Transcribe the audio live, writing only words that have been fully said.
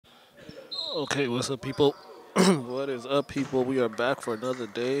Okay, what's up, people? What is up, people? We are back for another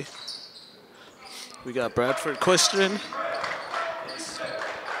day. We got Bradford Christian.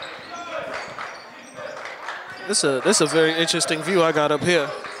 This a very interesting view I got up here.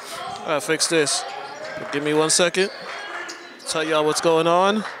 I gotta fix this. Give me 1 second. Tell y'all what's going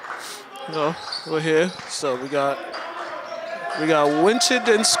on. We're here. So we got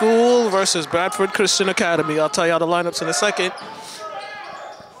Winchedon School versus Bradford Christian Academy. I'll tell y'all the lineups in a second.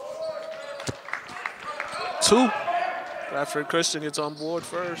 Bradford Christian gets on board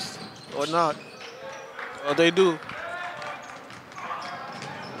first, or not. Oh, they do.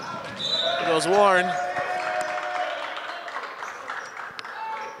 Here goes Warren.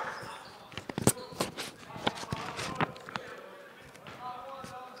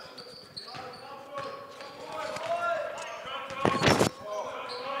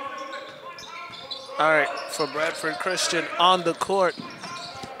 All right, for Bradford Christian on the court.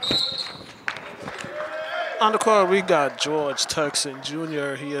 On the court, we got George Tuckson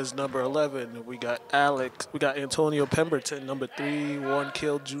Jr. He is number 11. We got Antonio Pemberton, number 3. Warren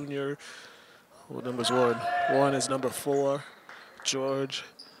Keel Jr. What number's Warren? Warren is number 4. George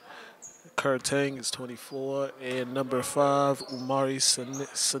Kurtang is 24. And number 5, Umari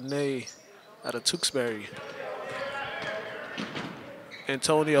Sane out of Tewksbury.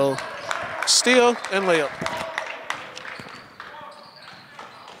 Antonio, steal and layup.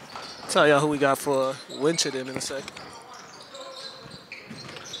 Tell y'all who we got for Winchedon in a sec.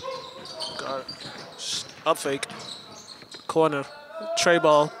 Got up fake. Corner. Tray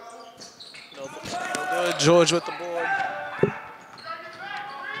ball. No good. George with the board.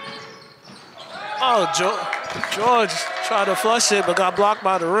 Oh, George tried to flush it but got blocked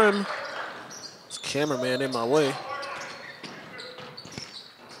by the rim. This cameraman in my way.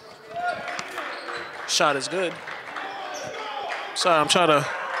 Shot is good. Sorry, I'm trying to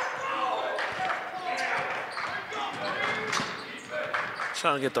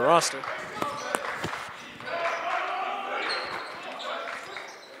get the roster.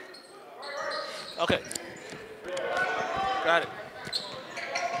 Okay. Got it.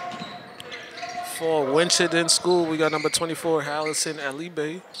 For Winchedon School, we got number 24, Allison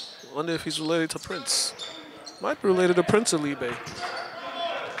Alibe. Wonder if he's related to Prince. Might be related to Prince Alibe.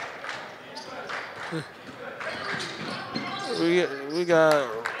 We got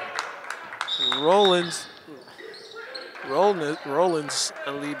Rollins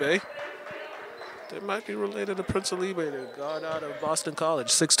Alibe. They might be related to Prince Alibe, the guard out of Boston College.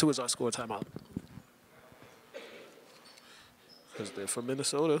 6'2" is our score timeout. Because they're from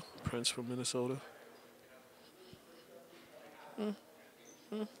Minnesota. Prince from Minnesota.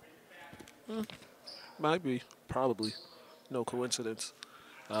 Might be. Probably. No coincidence.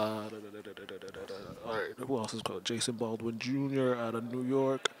 All right, who else is called? Jason Baldwin Jr. out of New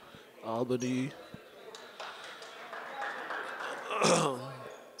York, Albany.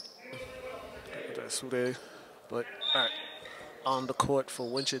 That's who they. But all right, on the court for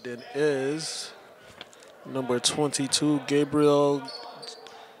Winchedon is number 22, Gabriel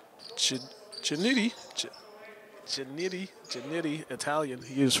Giannitti, Italian.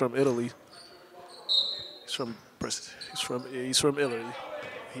 He is from Italy. He's from Italy.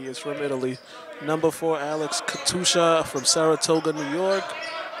 He is from Italy. Number 4, Alex Katusha from Saratoga, New York.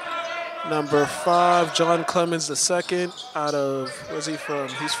 Number 5, John Clemens II out of, where's he from?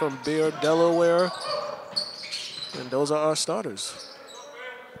 He's from Bear, Delaware. And those are our starters.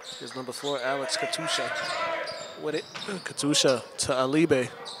 Here's number 4, Alex Katusha. With it, Katusha to Alibe.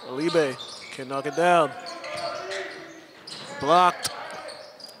 Alibe can knock it down. Blocked.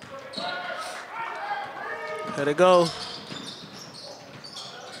 Let it go.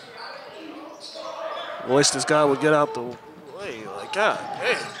 Wish this guy would get out the way. Like, God,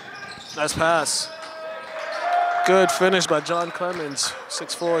 hey. Nice pass. Good finish by John Clemens.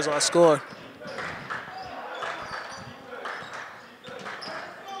 6'4" is our score.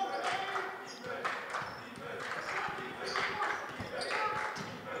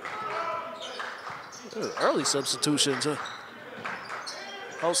 Early substitutions, huh?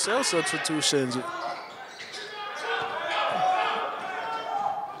 Wholesale substitutions.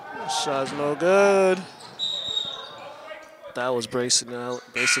 Shot's no good. That was Brayson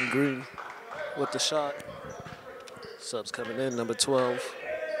Green with the shot. Subs coming in, number 12.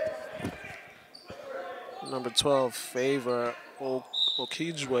 Number 12, Favor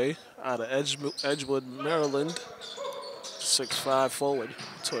Okijwe out of Edgewood, Maryland. 6'5" forward,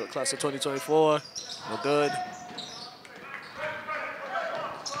 class of 2024. No good.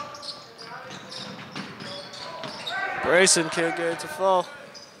 Brayson can't get it to fall.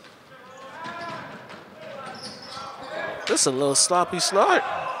 This is a little sloppy start.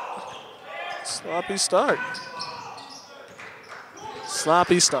 Sloppy start.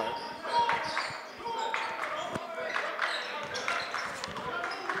 Sloppy start.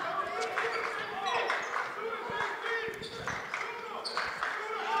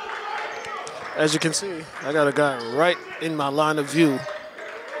 As you can see, I got a guy right in my line of view.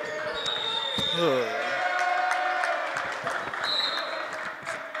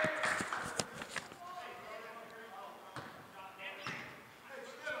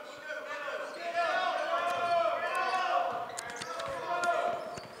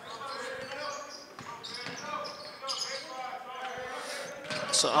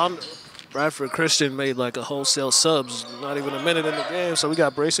 So Bradford Christian made like a wholesale subs, not even a minute in the game. So we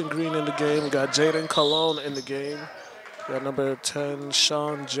got Brayson Green in the game. We got Jaden Cologne in the game. We got number 10,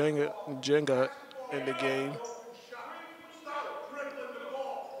 Sean Jenga in the game.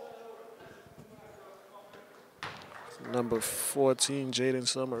 Number 14, Jaden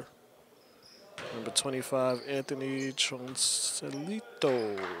Summer. Number 25, Anthony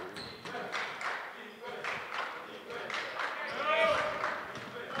Troncelito.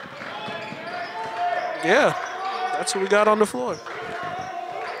 Yeah, that's what we got on the floor.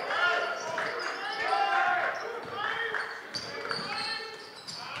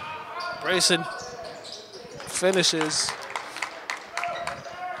 Brayson finishes.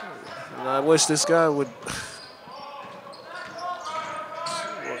 And I wish this guy would.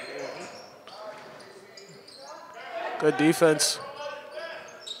 Good defense.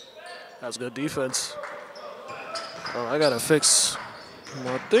 That's good defense. Oh, I gotta fix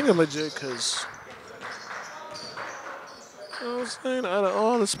my thingamajig because I was saying out of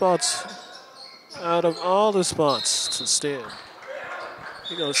all the spots to stand,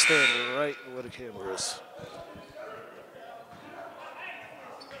 you're gonna stand right where the camera is.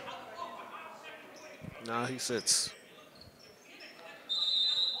 Now he sits.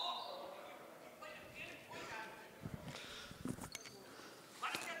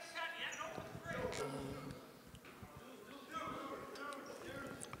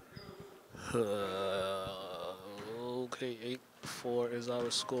 Okay, 8-4 is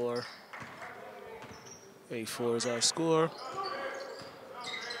our score. 8-4 is our score.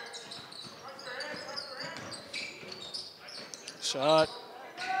 Shot,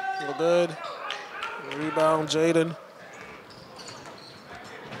 no good. Rebound, Jaden.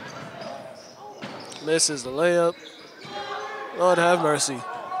 Misses the layup. Lord have mercy.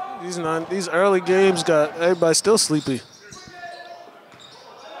 These early games got everybody still sleepy.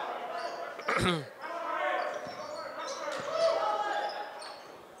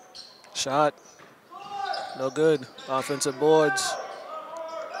 Shot. No good. Offensive boards.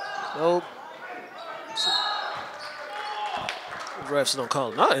 Nope. Refs don't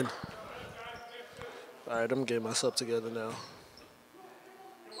call nothing. All right, I'm getting myself together now.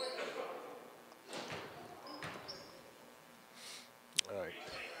 All right,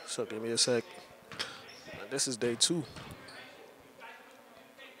 so give me a sec. This is day 2.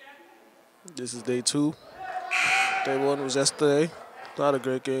 This is day 2. Day 1 was yesterday. A lot of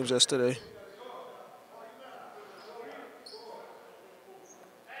great games yesterday.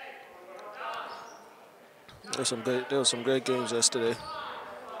 There were some great games yesterday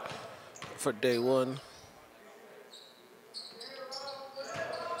for day 1.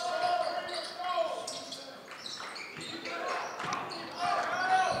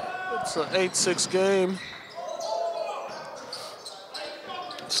 It's an 8-6 game.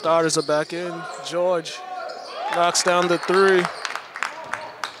 Starters are back in. George knocks down the 3.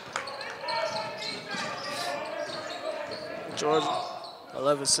 George,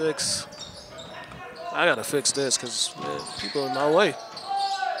 11-6. I gotta fix this because people in my way.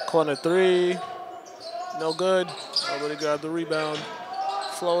 Corner 3, no good. Nobody grabbed the rebound.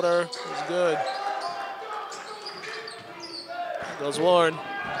 Floater is good. Goes Warren.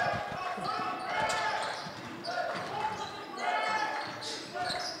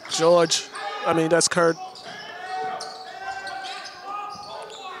 George, that's Kurt.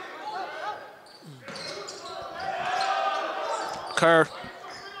 Kerr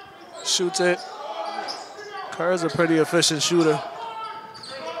shoots it. Kerr's a pretty efficient shooter.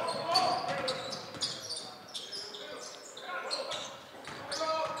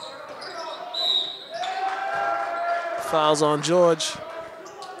 Fouls on George.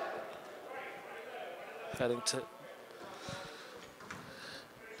 Heading to.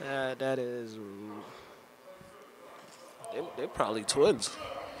 That is. They're probably twins.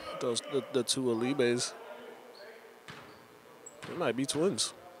 The two Alibes. They might be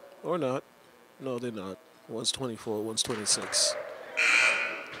twins, or not. No, they're not. One's 24, one's 26.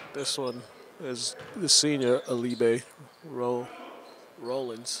 This one is the senior Alibe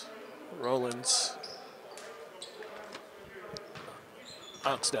Rollins. Rollins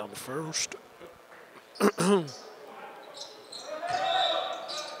knocks down the first.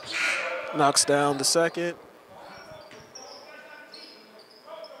 Knocks down the second.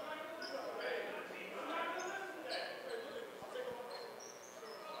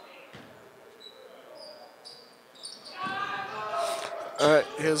 All right,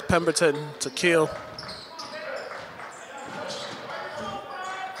 here's Pemberton to Keel.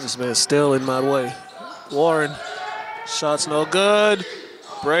 This man's still in my way. Warren, shot's no good.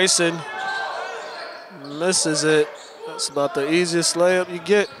 Brayson misses it. That's about the easiest layup you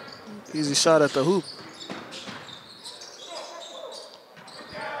get. Easy shot at the hoop.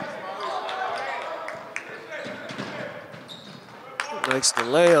 Makes the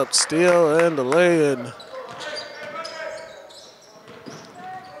layup, steal, and the lay-in.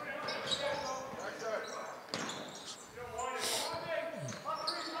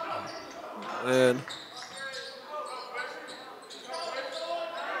 And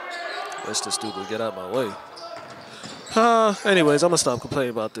let's just do get out of my way. Anyways, I'm gonna stop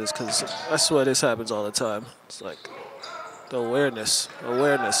complaining about this because I swear this happens all the time. It's like the awareness.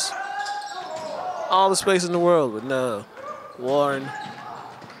 All the space in the world, but no. Warren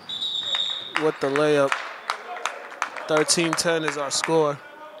with the layup. 13-10 is our score.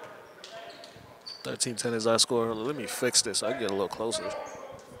 13-10 is our score. Let me fix this so I can get a little closer.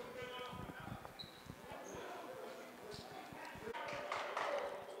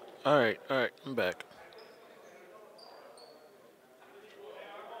 All right, I'm back.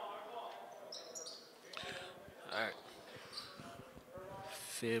 All right.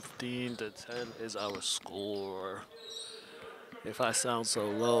 15-10 is our score. If I sound so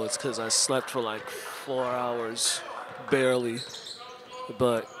low, it's because I slept for like 4 hours, barely.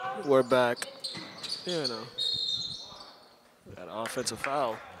 But we're back. You know, got an offensive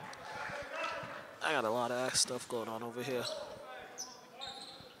foul. I got a lot of stuff going on over here.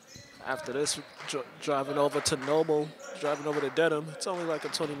 After this, driving over to Noble, driving over to Dedham. It's only like a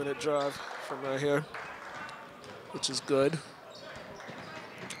 20-minute drive from right here, which is good.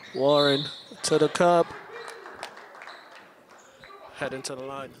 Warren to the cup. Heading to the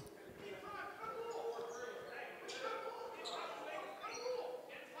line.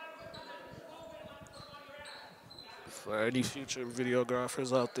 For any future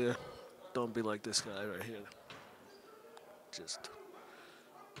videographers out there, don't be like this guy right here. Just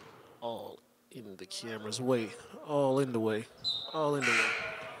all in the camera's way, all in the way, all in the way,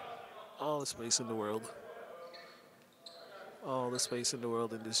 all the space in the world, all the space in the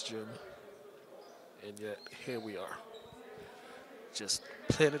world in this gym, and yet here we are. Just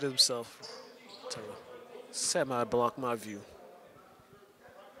planted himself to semi-block my view.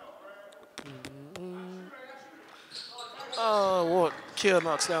 Oh, Keel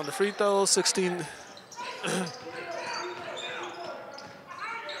knocks down the free throw, 16.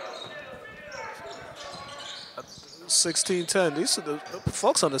 16-10. These are the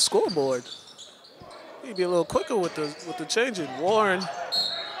folks on the scoreboard. He'd be a little quicker with the changing. Warren.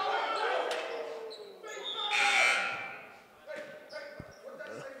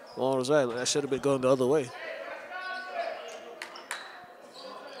 Warren was right. That should have been going the other way.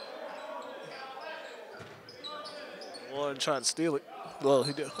 Warren tried to steal it. Well,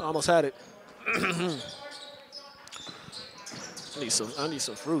 he did. Almost had it. I need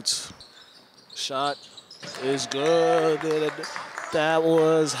some fruits. Shot is good. That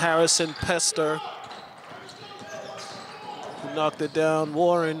was Harrison Pester who knocked it down.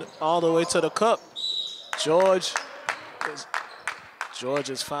 Warren all the way to the cup. George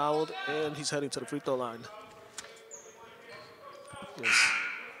is fouled, and he's heading to the free throw line. Yes.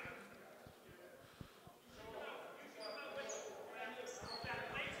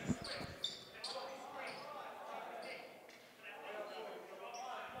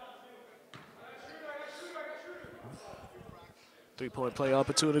 Three-point play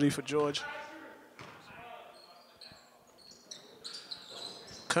opportunity for George.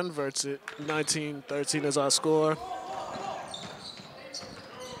 Converts it. 19-13 is our score.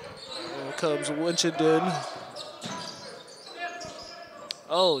 Here comes Winchedon.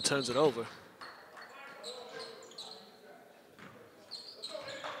 Oh, turns it over.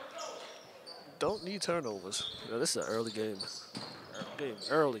 Don't need turnovers. No, this is an early game.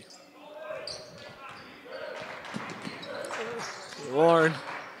 Early. Warren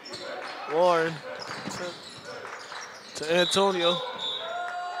to Antonio.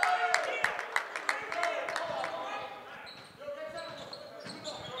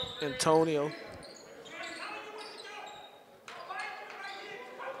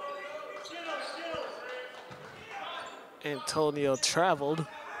 Antonio traveled.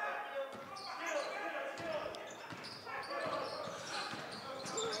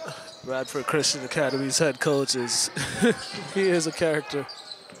 Bradford Christian Academy's head coach is, he is a character.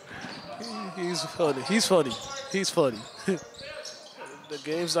 He's funny. He's funny. He's funny. The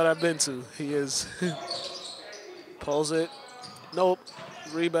games that I've been to, he is. Pulls it. Nope.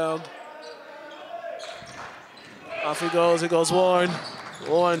 Rebound. Off he goes. He goes Warren.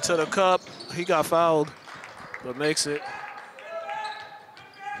 Warren to the cup. He got fouled, but makes it.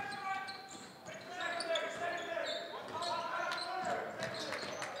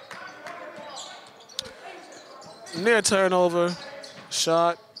 Near turnover.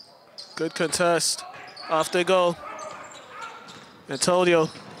 Shot. Good contest. Off they go. Antonio.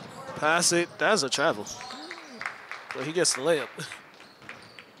 Pass it. That's a travel. But he gets the layup.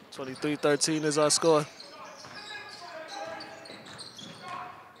 23-13 is our score.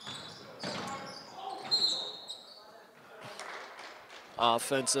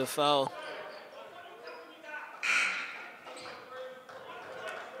 Offensive foul.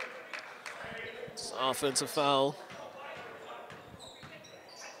 It's offensive foul.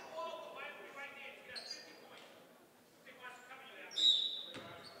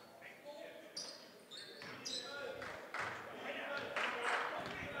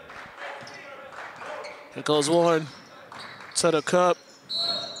 Here goes Warren to the cup.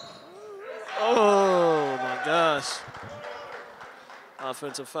 Oh my gosh.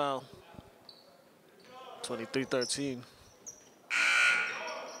 Offensive foul. 23-13.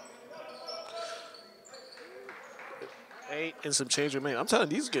 8 and some change remain. I'm telling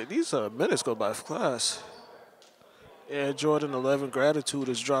you, these minutes go by fast. Yeah, Jordan 11 gratitude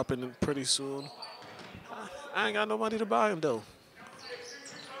is dropping pretty soon. I ain't got no money to buy him though.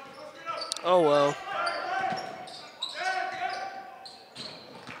 Oh well.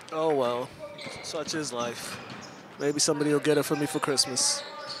 Oh well. Such is life. Maybe somebody will get it for me for Christmas.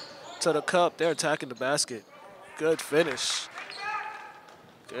 To the cup, they're attacking the basket. Good finish.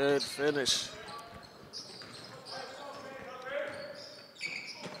 Good finish.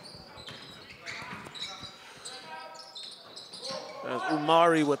 There's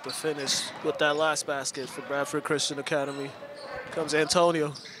Umari with the finish with that last basket for Bradford Christian Academy. Comes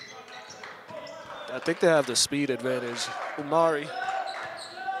Antonio. I think they have the speed advantage. Umari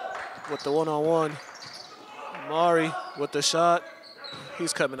with the one-on-one. Umari with the shot.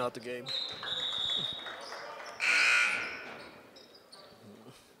 He's coming out the game.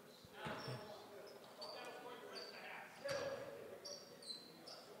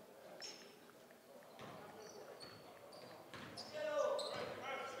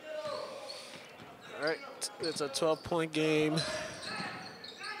 All right, it's a 12-point game.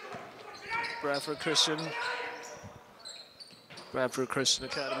 Bradford Christian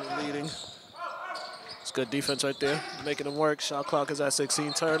Academy leading. It's good defense right there, making them work. Shot clock is at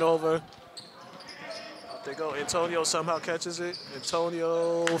 16, turnover. Up they go, Antonio somehow catches it.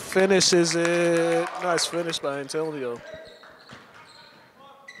 Antonio finishes it. Nice finish by Antonio.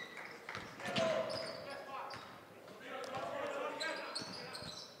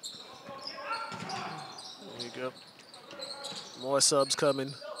 There you go. More subs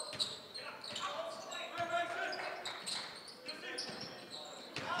coming.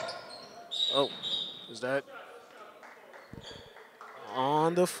 Oh, is that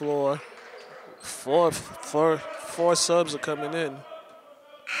on the floor? Four subs are coming in.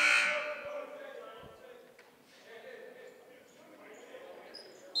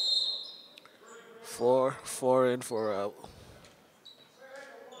 Four in, 4 out.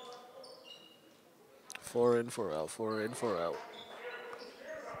 4 in, 4 out. 4 in, 4 out.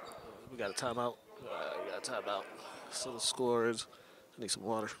 We got a timeout. We got a timeout. So the score is, I need some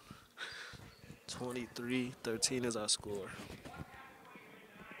water. 23-13 is our score.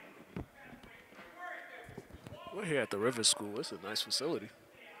 We're here at the River School. It's a nice facility.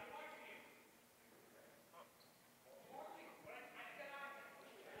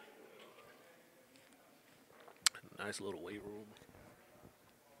 Nice little weight room.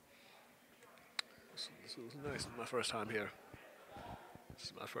 This was nice. This is my first time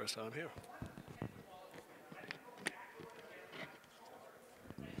here.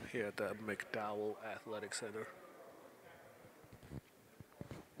 Here at the McDowell Athletic Center.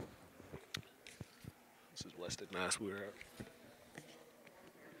 This is Western Mass we're at.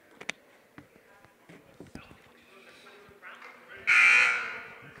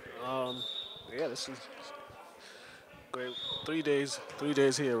 Yeah, this is great. 3 days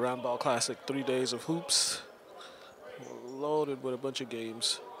here, Round Ball Classic. 3 days of hoops, loaded with a bunch of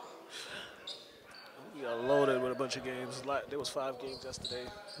games. We got loaded with a bunch of games. There was 5 games yesterday.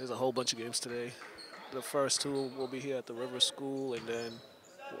 There's a whole bunch of games today. The first 2 will be here at the River School, and then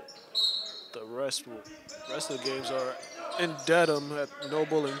The rest of the games are in Dedham at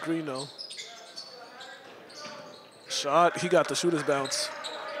Noble and Greeno. Shot, he got the shooter's bounce.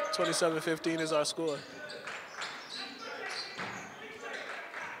 27-15 is our score.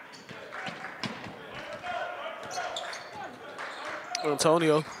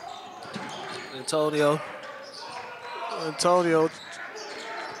 Antonio.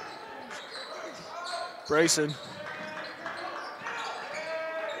 Brayson.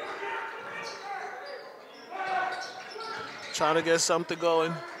 Trying to get something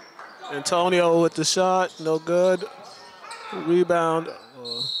going. Antonio with the shot, no good. Rebound.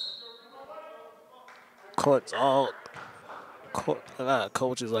 Court's all.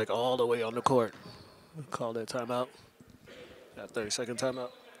 Coach is like all the way on the court. Call that timeout. That 30-second timeout.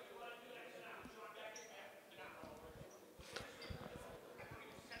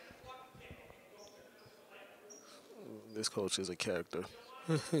 This coach is a character.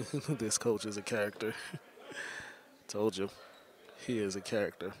 This coach is a character. Told you. He is a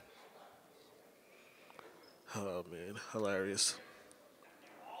character. Oh, man. Hilarious.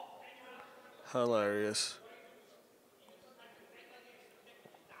 Hilarious.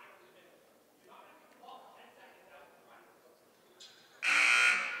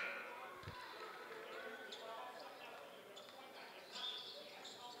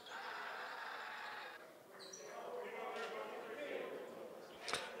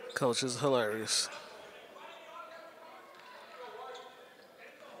 Coach is hilarious.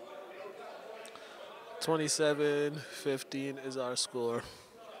 27-15 is our score.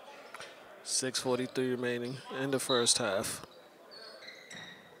 6:43 remaining in the first half.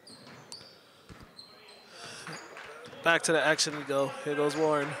 Back to the action we go. Here goes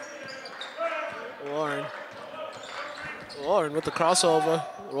Warren. Warren with the crossover.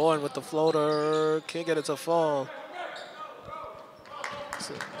 Warren with the floater. Can't get it to fall.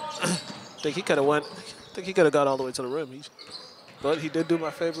 Think he could have got all the way to the rim. But he did do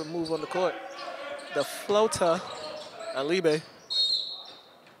my favorite move on the court. The floater. Alibe.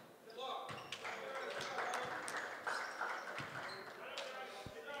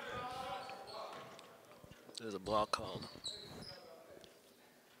 There's a block called.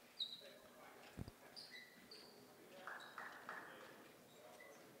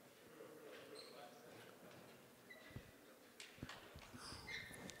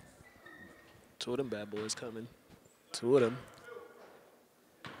 Two of them bad boys coming. Two of them.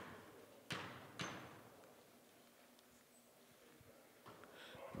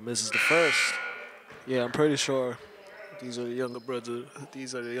 Misses the first. Yeah, I'm pretty sure these are the younger brothers.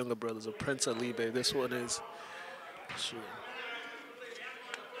 These are the younger brothers of Prince Alibe. This one is. Shoot.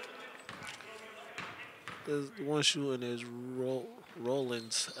 The one shooting is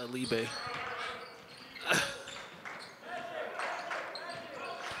Rollins Alibe.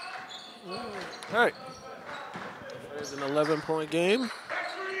 All right. There's an 11-point game.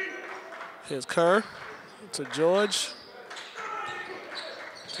 Here's Kerr to George.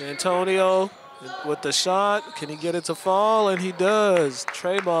 To Antonio with the shot. Can he get it to fall? And he does.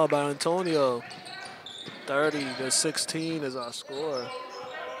 Tray ball by Antonio. 30-16 is our score.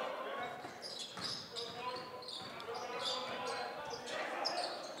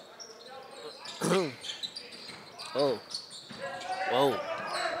 Oh. Whoa.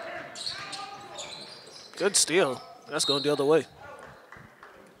 Good steal. That's going the other way.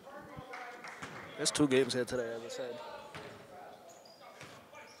 There's 2 games here today, as I said.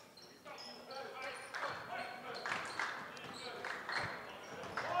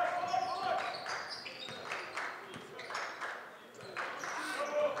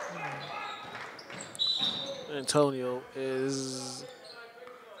 Antonio is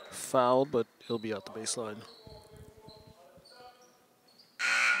fouled, but he'll be out the baseline.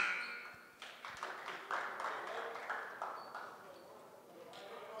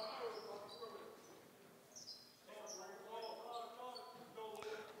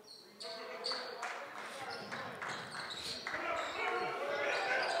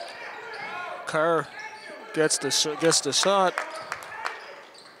 Kerr gets the shot.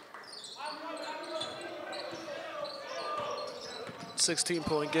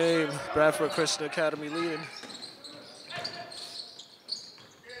 .16 game. Bradford Christian Academy leading.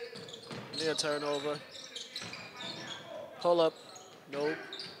 Near turnover. Pull up. Nope.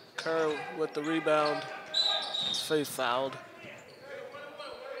 Kerr with the rebound. Face fouled.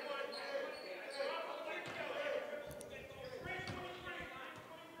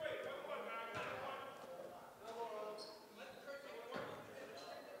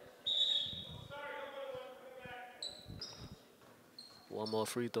 One more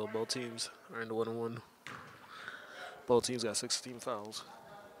free throw. Both teams are in the 1-1. Both teams got 16 fouls.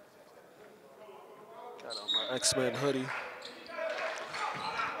 Got on my X-Men hoodie.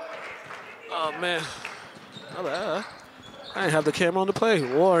 Oh, man. My bad. I didn't have the camera on the play.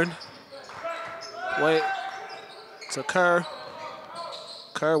 Warren. Wait. To Kerr.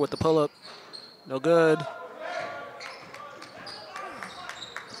 Kerr with the pull-up. No good.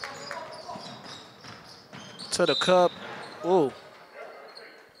 To the cup. Ooh.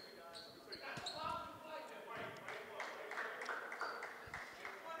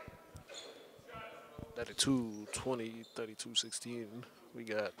 32-20, 32-16. We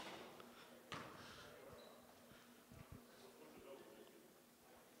got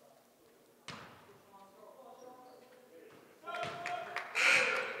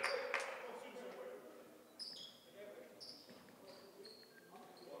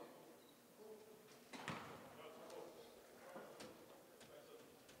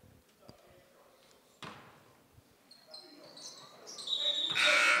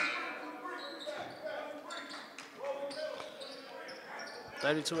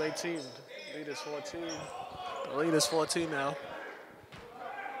 32-18. Lead is 14. The lead is 14 now.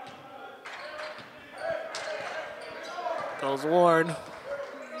 Goes Warren.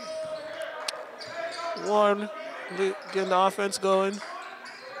 Warren getting the offense going.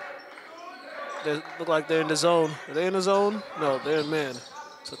 They look like they're in the zone. Are they in the zone? No, they're in man.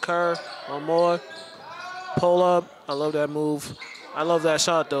 It's a Kerr. One more. Pull up. I love that move. I love that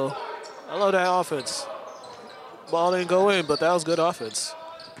shot, though. I love that offense. Ball didn't go in, but that was good offense.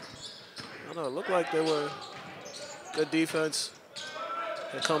 I don't know. It looked like they were good defense.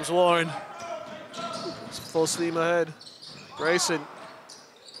 Here comes Warren. It's full steam ahead. Grayson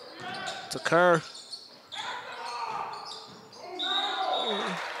to Kerr.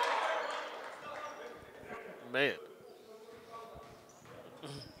 Man.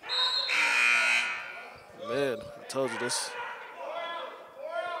 Man, I told you this.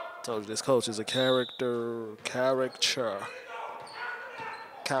 Told you this coach is a character. Character.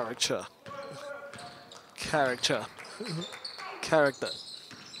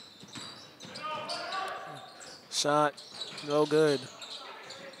 Shot. No good.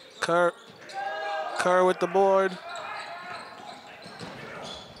 Kerr with the board.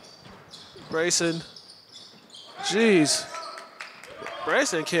 Brayson. Jeez.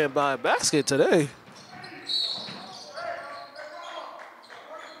 Brayson can't buy a basket today. I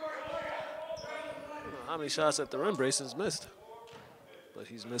don't know how many shots at the rim Brayson's missed, but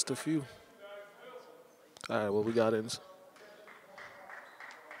he's missed a few. All right, what we got in?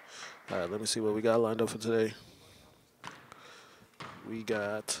 All right, let me see what we got lined up for today. We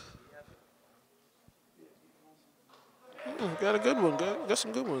got a good one. Got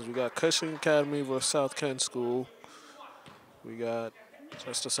some good ones. We got Christian Academy versus South Kent School. We got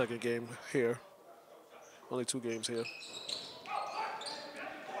just the second game here. Only 2 games here.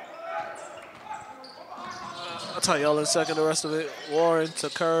 I'll tell y'all in a second the rest of it. Warren to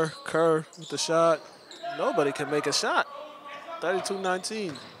Kerr. Kerr with the shot. Nobody can make a shot.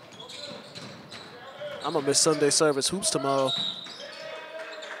 32-19. I'm going to miss Sunday service hoops tomorrow.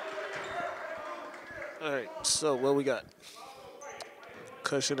 All right, so what we got?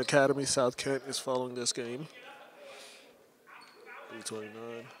 Christian Academy, South Kent is following this game.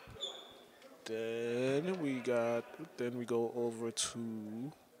 329. Then we go over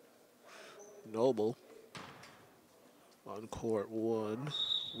to Noble. On court 1,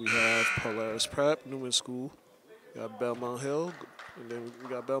 we have Polaris Prep, Newman School. We got Belmont Hill, and then we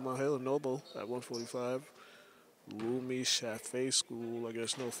got Belmont Hill and Noble at 145. Rumi Chaffee School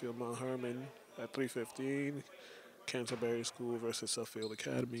against Snowfield Mount Herman at 315. Canterbury School versus Suffield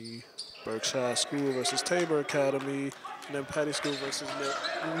Academy. Berkshire School versus Tabor Academy. And then Petty School versus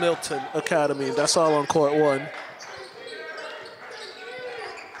Milton Academy. That's all on court 1.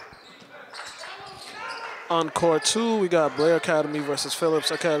 On court 2, we got Blair Academy versus Phillips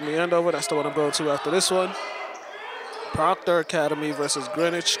Academy Andover. That's the one I'm going to after this one. Proctor Academy versus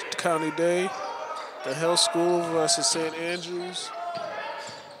Greenwich County Day. The Hill School versus St. Andrews.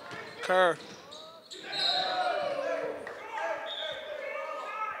 Kerr.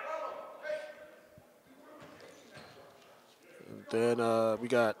 And then we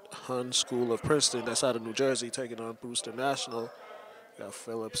got Hun School of Princeton. That's out of New Jersey, taking on Brewster National. We got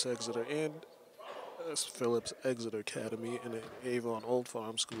Phillips Exeter and that's Phillips Exeter Academy and then Avon Old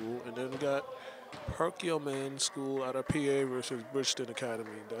Farm School. And then we got Perkioman School out of PA versus Bridgeton Academy.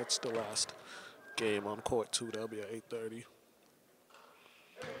 That's the last game on court 2. That'll be at 8:30.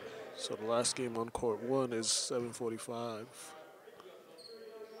 So the last game on court 1 is 7:45.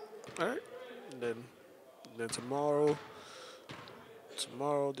 All right. And then tomorrow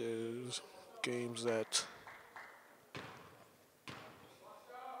there's games at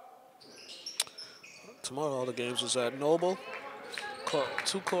tomorrow. All the games was at Noble.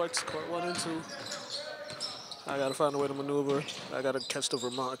 Two courts, court 1 and 2. I gotta find a way to maneuver. I gotta catch the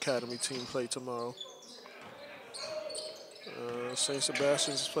Vermont Academy team play tomorrow. St.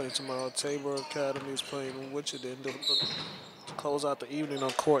 Sebastian's is playing tomorrow. Tabor Academy is playing Winchedon to close out the evening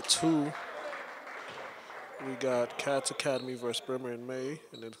on court 2. We got Cats Academy versus Bremer in May,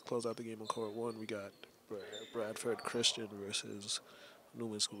 and then to close out the game on court 1, we got Bradford Christian versus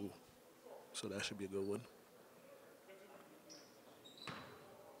Winchedon School. So that should be a good one.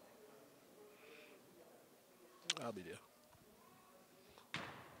 I'll be there.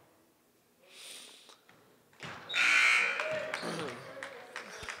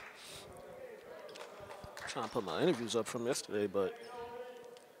 Trying to put my interviews up from yesterday, but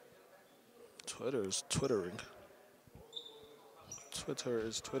Twitter is twittering. Twitter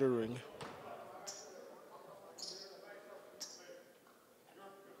is twittering.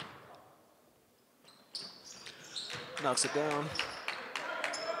 Knocks it down.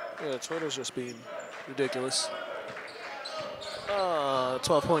 Yeah, Twitter's just being ridiculous.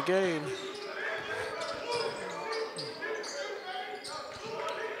 12-point game.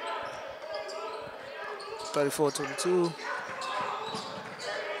 (34-22).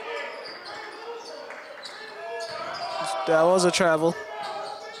 That was a travel.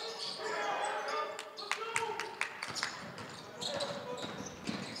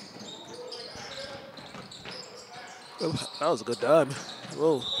 That was a good dime.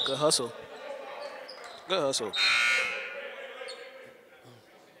 Whoa, good hustle. Good hustle.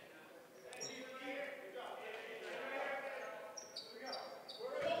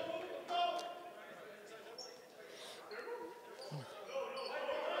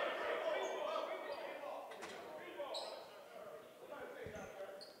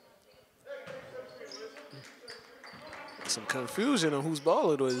 Some confusion on whose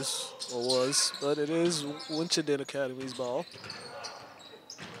ball it was, but it is Winchedon Academy's ball.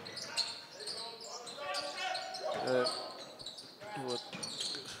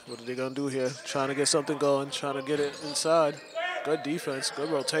 What are they gonna do here? Trying to get something going, trying to get it inside. Good defense, good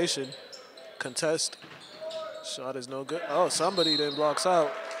rotation. Contest. Shot is no good. Oh, somebody then blocks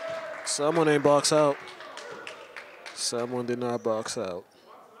out. Someone ain't box out. Someone did not box out.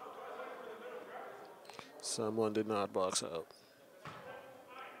 Someone did not box out.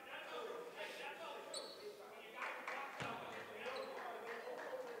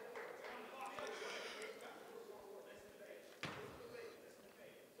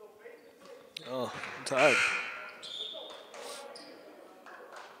 Oh, I'm tired.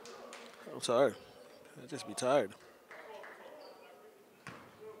 I'm tired. I just be tired.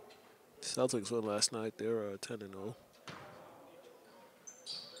 Celtics won last night. They were 10-0.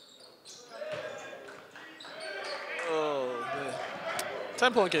 Oh, man.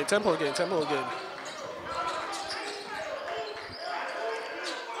 10-point game, 10-point game, 10-point game.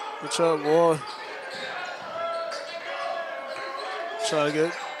 Good job, boy. Try to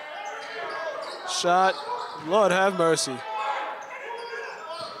get shot. Lord have mercy.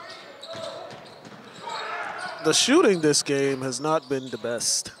 The shooting this game has not been the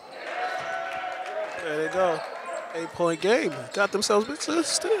best. There they go. 8-point game. Got themselves.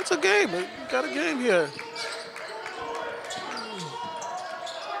 It's a game. Got a game here.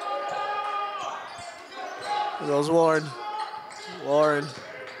 There goes Warren. Warren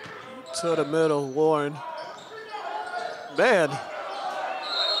to the middle. Warren. Man.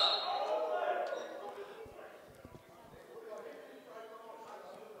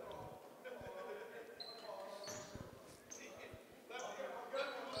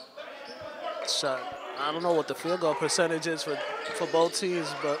 Shot. I don't know what the field goal percentage is for both teams,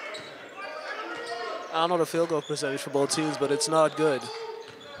 but I don't know the field goal percentage for both teams, but it's not good.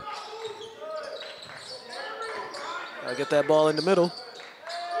 I get that ball in the middle.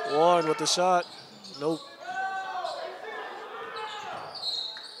 Warren with the shot. Nope.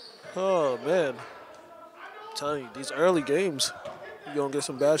 Oh, man. I'm telling you, these early games, you're going to get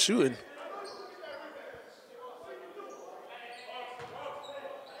some bad shooting.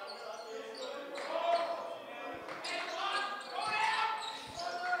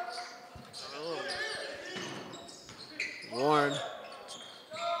 Warren.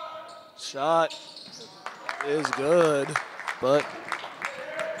 Shot is good, but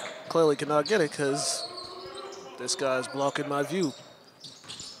clearly cannot get it because this guy's blocking my view.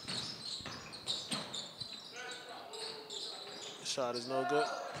 Shot is no good.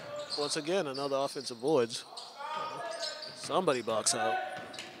 Once again, another offensive boards. Somebody box out.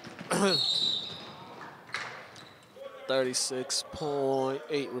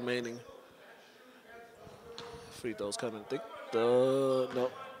 36.8 remaining. Free throws coming. No,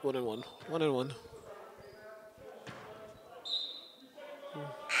 1-1. 1-1.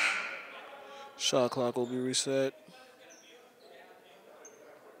 Shot clock will be reset.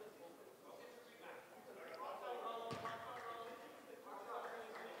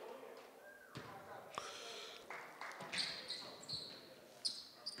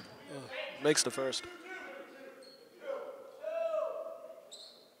 Makes the first.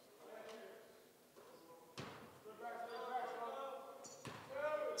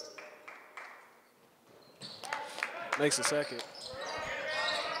 Makes the second.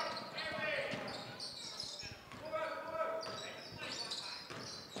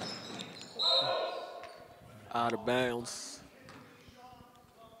 Out of bounds.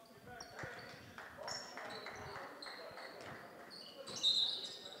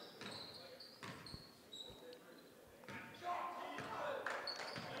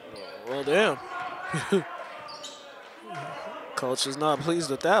 Well, damn. Coach is not pleased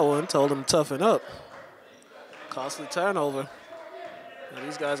with that one. Told him to toughen up. Costly turnover. And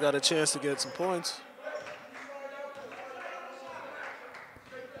these guys got a chance to get some points.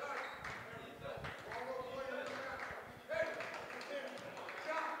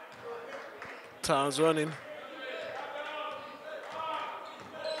 Time's running.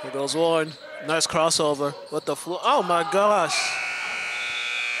 Here goes Warren. Nice crossover with the floor. Oh my gosh.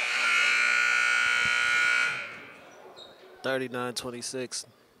 39-26.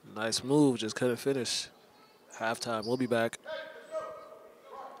 Nice move, just couldn't finish. Halftime, we'll be back.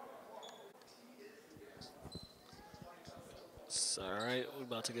 All right, we're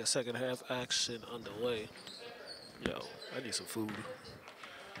about to get second half action underway. Yo, I need some food.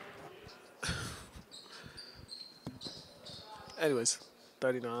 Anyways,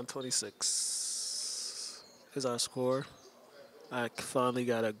 39-26 is our score. I finally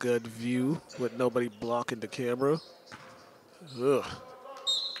got a good view with nobody blocking the camera. Ugh.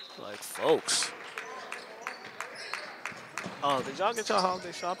 Like, folks. Oh, did y'all get your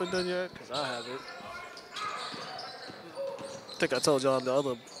holiday shopping done yet? Because I haven't. I think I told y'all on the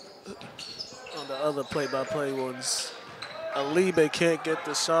other play-by-play ones. Alibe can't get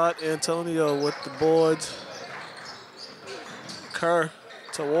the shot. Antonio with the boards. Kerr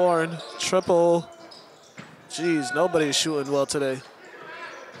to Warren. Triple. Jeez, nobody is shooting well today.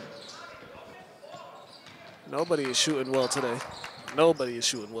 Nobody is shooting well today. Nobody is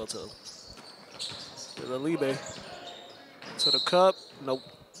shooting well today. There's Alibe. To the cup. Nope.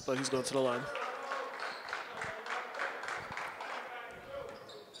 But he's going to the line.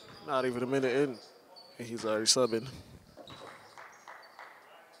 Not even a minute in. And he's already subbing.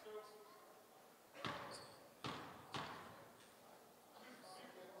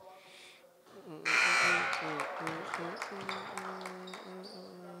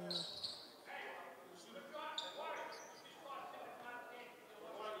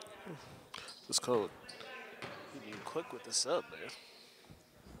 This code. He being quick with the sub there.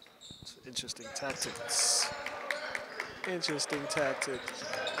 It's interesting tactics. Interesting tactics.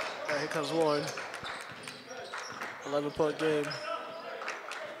 Right, here comes Warren. 11-point game.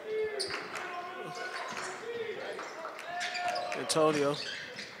 Antonio.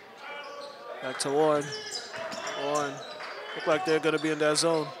 Back to Warren. Warren. Look like they're going to be in that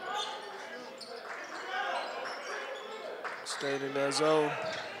zone. Staying in that zone.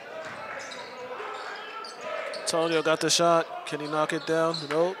 Antonio got the shot. Can he knock it down?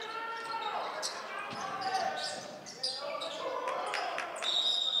 Nope.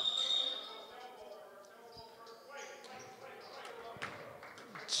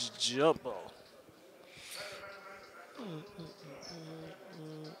 Jump ball.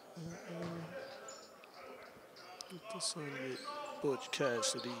 This one with Butch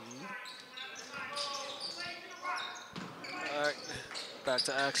Cassidy. All right, back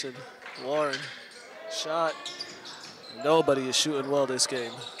to action. Warren, shot. Nobody is shooting well this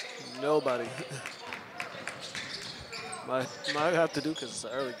game. Nobody. Might have to do because it's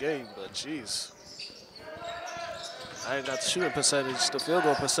an early game, but jeez. I ain't got the shooting percentage, the field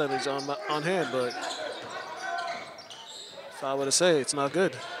goal percentage on hand, but if I were to say, it's not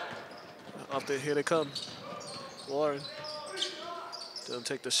good. Up there, here they come. Warren. Doesn't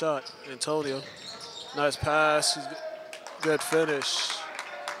take the shot. Antonio. Nice pass. Good finish.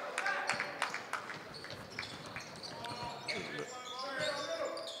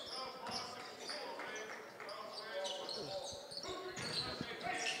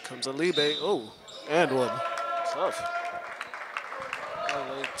 Comes Alibe. Oh, and one. Tough.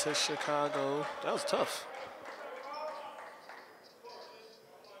 LA to Chicago. That was tough.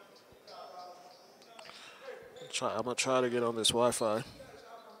 I'm gonna try to get on this Wi-Fi.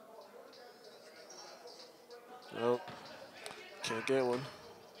 Nope. Can't get one.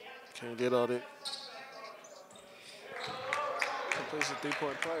 Can't get on it. Plays a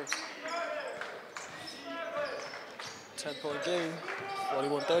 3-point play. 10-point game.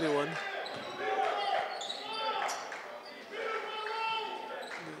 41-31.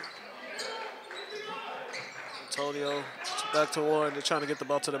 Antonio back to Warren. They're trying to get the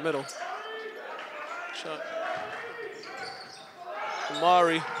ball to the middle. Shot.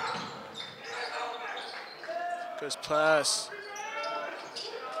 Amari. Good pass.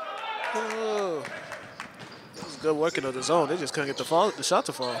 Oh. That was good working of the zone. They just couldn't get the shot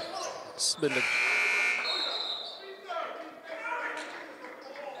to fall. It's been the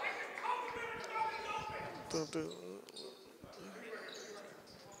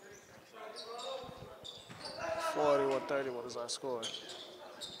 41-31 is our score.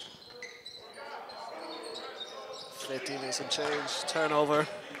 15 and some change. Turnover.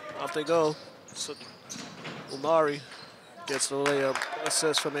 Off they go. So Umari gets the layup.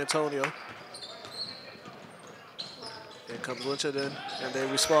 Assist from Antonio. Here comes Winchedon, and they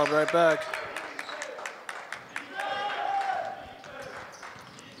respond right back.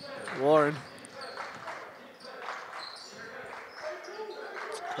 Warren.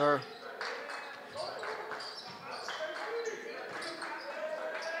 Kerr.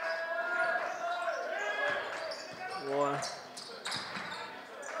 Warren.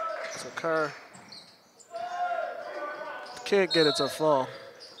 To Kerr. Can't get it to fall.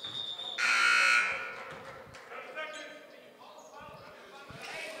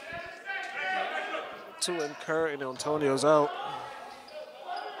 Two and Kerr, and Antonio's out.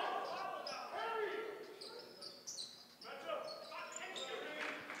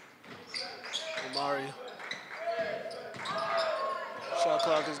 Omari. Shot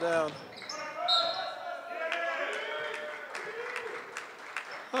clock is down.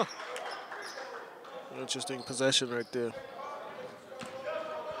 Huh. Interesting possession right there.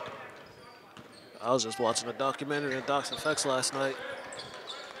 I was just watching a documentary on Doc's Effects last night.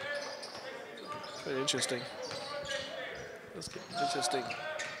 Pretty interesting. That's interesting.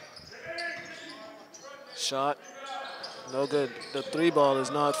 Shot. No good. The 3-ball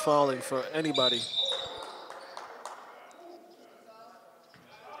is not falling for anybody.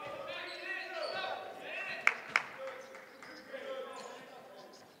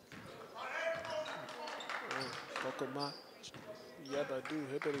 Yeah, I do.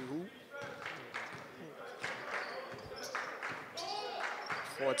 Hippity hoop.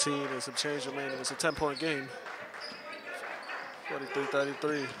 14 and some change remaining. It's a 10-point game.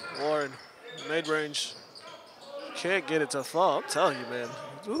 43-33. Warren, mid-range. Can't get it to fall. I'm telling you, man.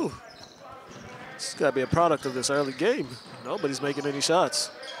 Ooh. This has got to be a product of this early game. Nobody's making any shots.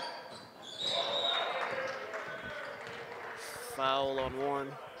 Foul on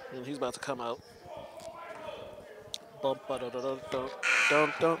Warren, and he's about to come out. Bump,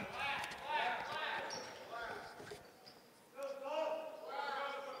 dum.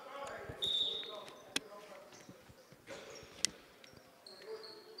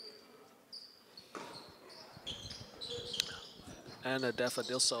 And a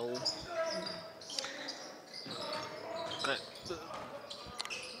daffodil soul. Okay.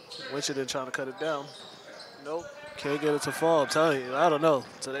 Winchedon trying to cut it down. Nope. Can't get it to fall. I'm telling you, I don't know.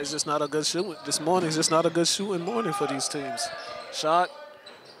 Today's just not a good shooting. This morning's just not a good shooting morning for these teams. Shot.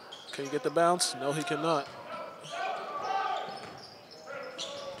 Can he get the bounce? No, he cannot.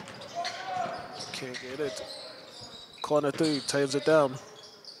 Can't get it. Corner 3, tails it down.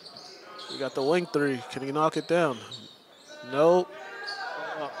 We got the wing 3. Can he knock it down? Nope.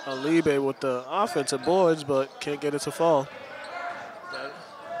 Alibe with the offensive boards, but can't get it to fall.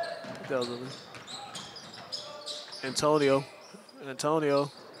 That was Antonio.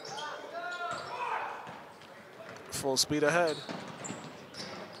 Full speed ahead.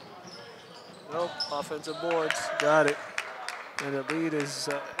 Nope. Offensive boards. Got it. And the lead is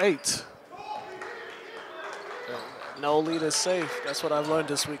 8. No lead is safe. That's what I've learned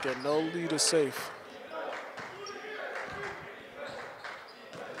this weekend. No lead is safe.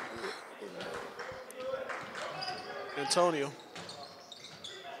 Antonio.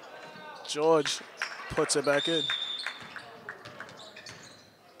 George puts it back in.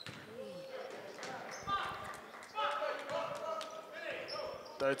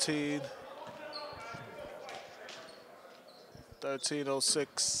 Thirteen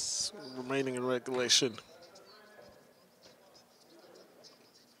 13:06 remaining in regulation.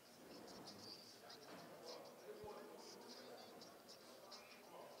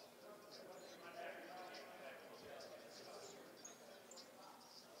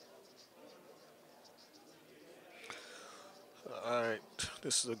 All right,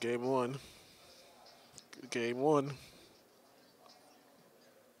 this is a game one. Game one.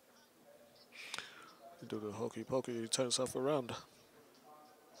 Do the hokey pokey, turn yourself around.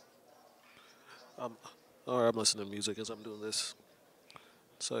 I'm listening to music as I'm doing this.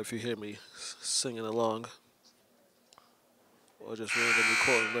 So if you hear me singing along or just randomly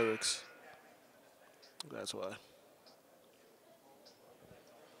quoting lyrics, that's why.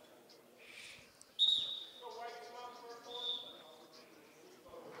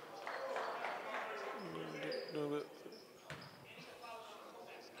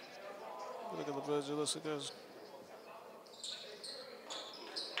 Look at the budget. Let's look at.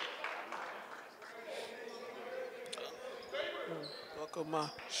 Welcome my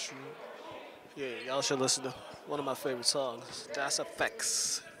shoe. Yeah, y'all should listen to one of my favorite songs. That's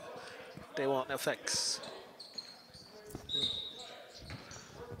Effects. They want effects.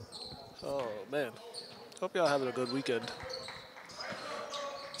 Oh man, hope y'all having a good weekend.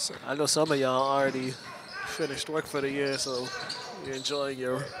 So, I know some of y'all already finished work for the year, so you're enjoying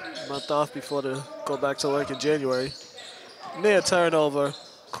your month off before to go back to work in January. Near turnover,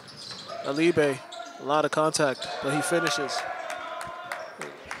 Alibe, a lot of contact, but he finishes.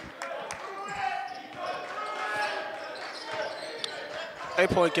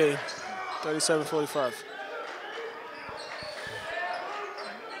 8-point game, 37-45.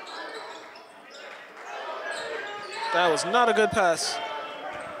 That was not a good pass.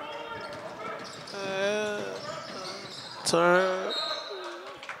 Turn.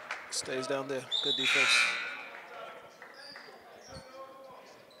 Stays down there. Good defense.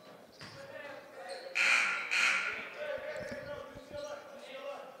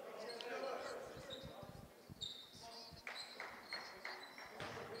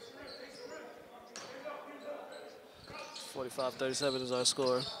 (45-37) is our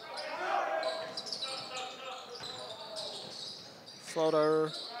score.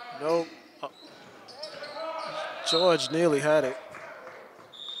 Floater. Nope. Oh. George nearly had it.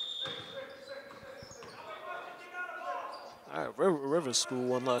 All right, River School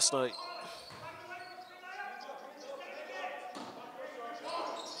won last night.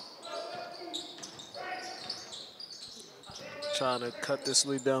 Trying to cut this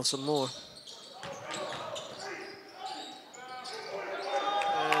lead down some more.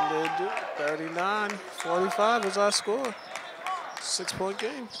 And they do. 39-45 is our score. 6-point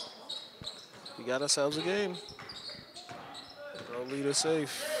game. We got ourselves a game. Go leader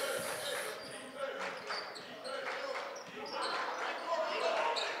safe.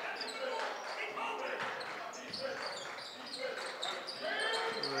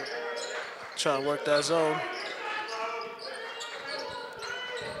 Trying to work that zone.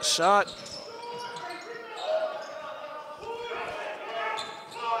 Shot.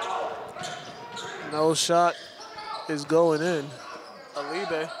 No shot is going in.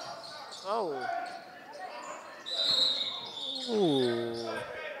 Alibe. Oh. Ooh.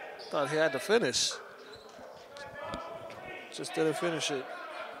 Thought he had to finish. Just didn't finish it.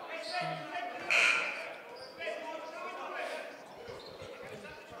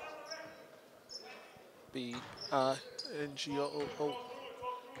 Bingoo.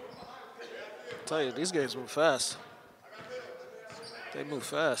 Tell you, these games move fast. They move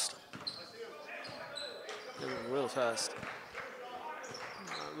fast. They move real fast.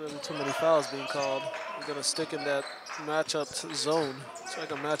 Not really too many fouls being called. We're gonna stick in that matchup zone. It's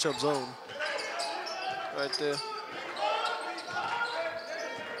like a matchup zone. Right there.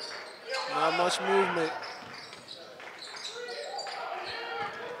 Not much movement.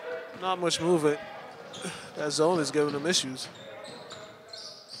 Not much movement. That zone is giving them issues.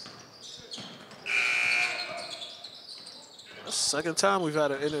 That's the second time we've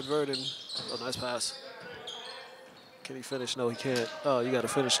had an inadvertent. Oh, nice pass. Can he finish? No, he can't. Oh, you got to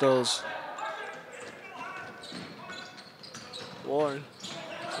finish those. Warren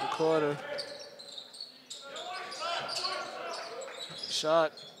to the corner.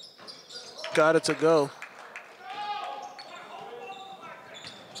 Shot. Got it to go.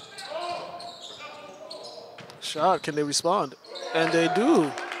 Shot. Can they respond? And they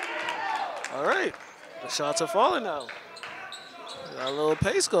do. All right. The shots are falling now. Got a little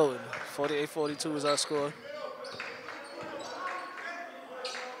pace going. 48-42 is our score.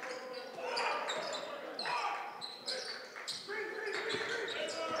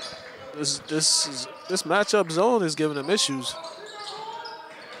 This matchup zone is giving them issues.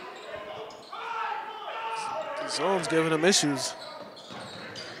 The zone's giving them issues.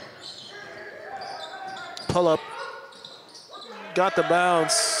 Pull up. Got the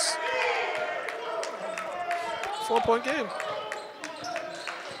bounce. 4-point game.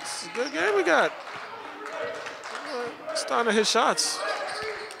 This is a good game we got. Starting to hit shots.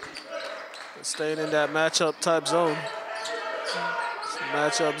 Staying in that matchup type zone.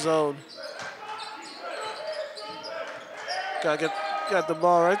 Matchup zone. Got the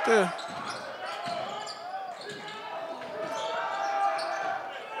ball right there.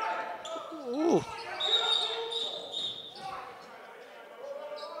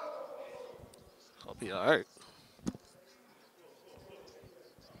 He all right.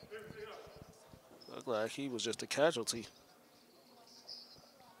 Looked like he was just a casualty.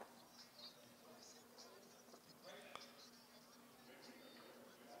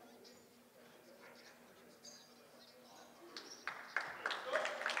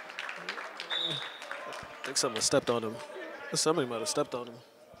 I think someone stepped on him. Somebody might have stepped on him.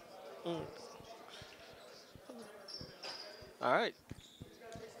 All right.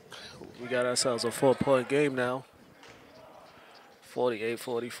 We got ourselves a 4-point game now.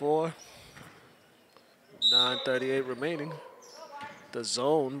 48-44. 9:38 remaining. The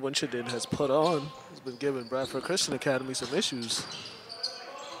zone Winchedon has put on has been giving Bradford Christian Academy some issues.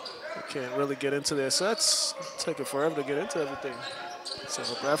 They can't really get into their sets. It's taking forever to get into everything. So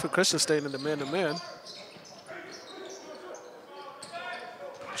Bradford Christian staying in the man-to-man.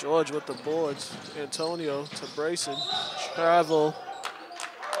 George with the boards. Antonio to Brayson. Travel.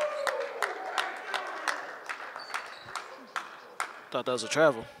 Thought that was a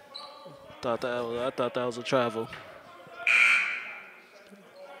travel. I thought that was a travel.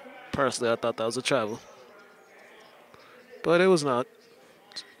 Personally, I thought that was a travel. But it was not.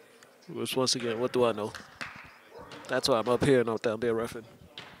 It was once again, what do I know? That's why I'm up here, not down there reffing.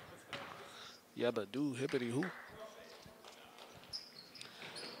 Yabba do, hippity hoo.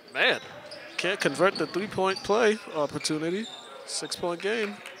 Man, can't convert the 3-point play opportunity. 6-point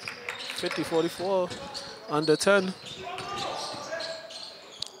game. 50-44, under 10.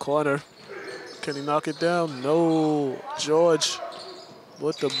 Corner. Can he knock it down? No. George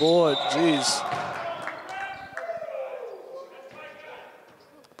with the board. Jeez.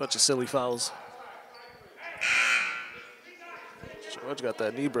 Bunch of silly fouls. George got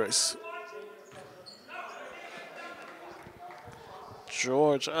that knee brace.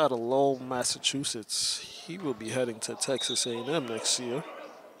 George out of Lowell, Massachusetts. He will be heading to Texas A&M next year.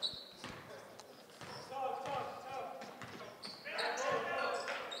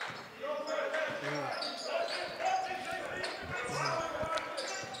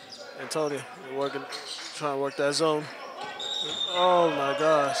 Antonio, working, trying to work that zone. Oh my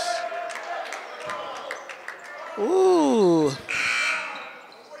gosh. Ooh.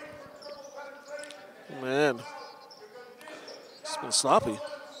 Man. It's been sloppy.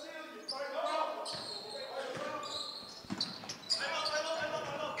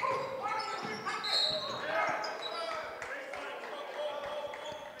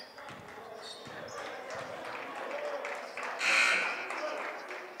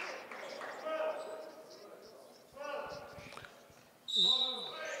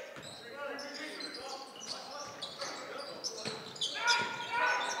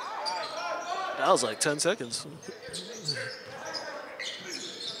 That was like 10 seconds.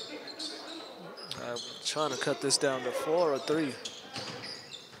 I'm trying to cut this down to 4 or 3.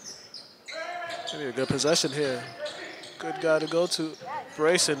 I need a good possession here. Good guy to go to.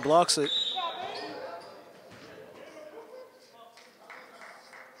 Brayson blocks it.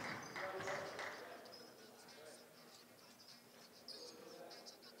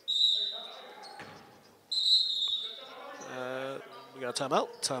 We got timeout.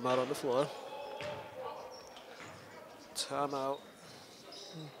 Timeout on the floor. Timeout.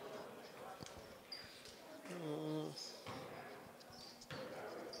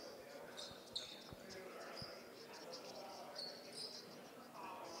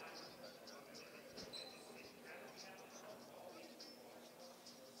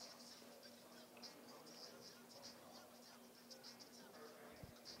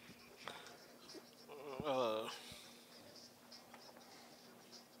 Uh,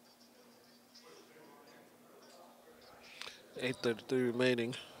 8:33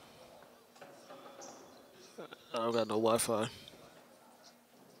 remaining. I don't got no Wi-Fi.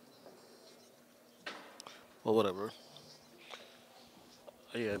 Well, whatever.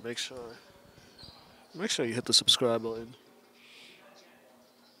 Yeah, make sure you hit the subscribe button.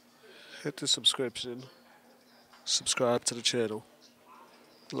 Hit the subscription. Subscribe to the channel.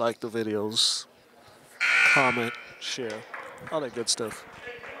 Like the videos. Comment, share, all that good stuff.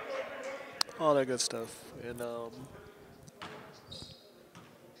 All that good stuff. And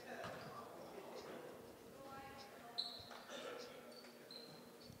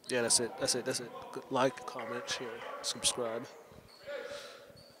yeah, that's it. That's it. That's it. Like, comment, share, subscribe.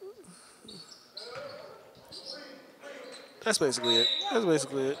 That's basically it. That's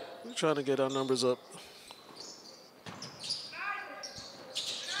basically it. We're trying to get our numbers up.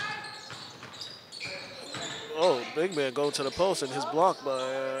 Oh, big man going to the post and his block by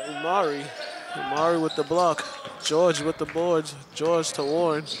Umari. Umari with the block. George with the boards. George to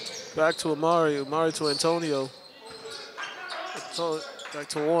Warren. Back to Umari. Umari to Antonio. Back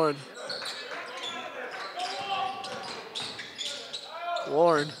to Warren.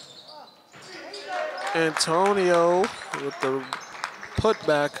 Warren. Antonio with the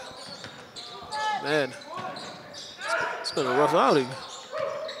putback. Man, it's been a rough outing.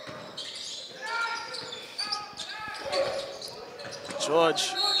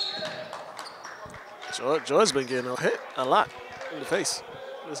 George's been getting hit a lot in the face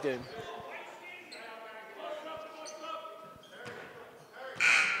this game.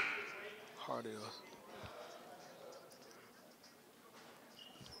 Harder.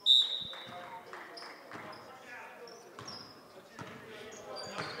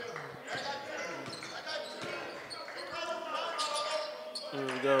 Here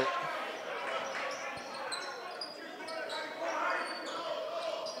we go.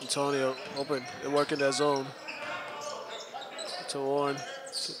 Antonio open. They're working that zone. To Warren.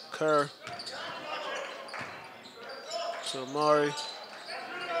 To Kerr. To Amari.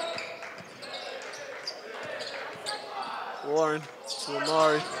 Warren. To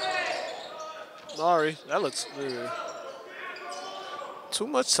Amari. Amari. That looks weird. Too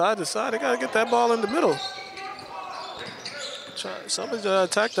much side to side. They got to get that ball in the middle. Somebody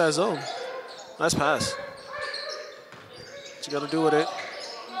attack that zone. Nice pass. What you got to do with it?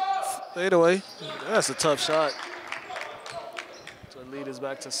 Fade away. That's a tough shot. So the lead is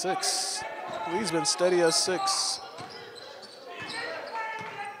back to 6. Lee's been steady as 6.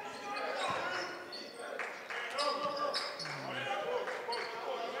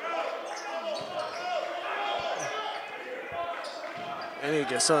 They need to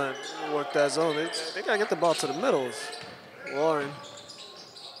get something, work that zone. They got to get the ball to the middle. Warren.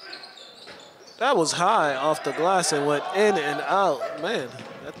 That was high off the glass and went in and out. Man,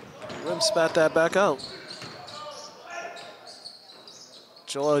 that rim spat that back out.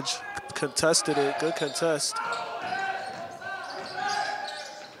 George contested it. Good contest.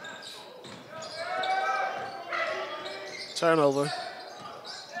 Turnover.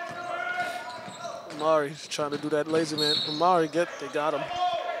 Amari trying to do that lazy man. Amari, they got him.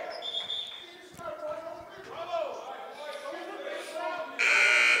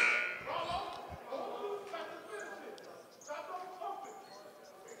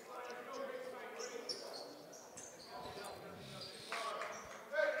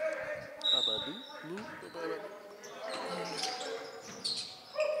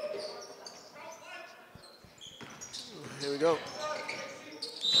 Here we go.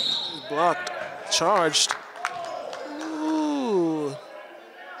 Blocked. Charged. Ooh.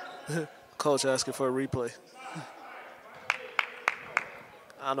 Coach asking for a replay.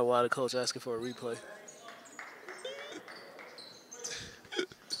 I don't know why the coach asking for a replay.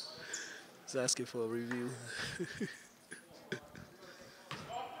 He's asking for a review.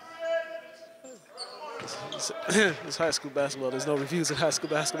 It's high school basketball. There's no reviews in high school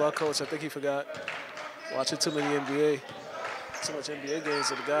basketball, coach. I think he forgot. Watching too many NBA. So much NBA games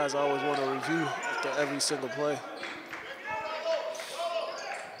that the guys always want a review after every single play.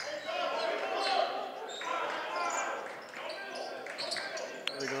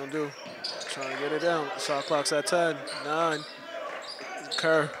 What are they gonna do? Trying to get it down. Shot clock's at 10, 9.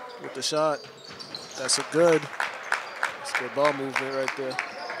 Kerr with the shot. That's a good ball movement right there.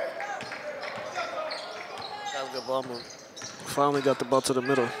 That was a good ball movement. Finally got the ball to the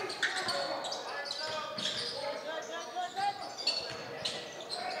middle.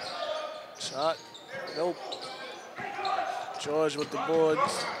 Shot. Nope. George with the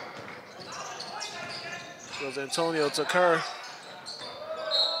boards. Goes Antonio to Kerr.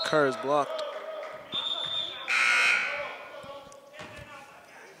 Kerr is blocked.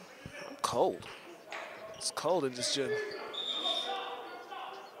 I'm cold. It's cold in this gym.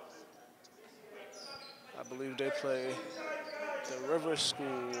 I believe they play the River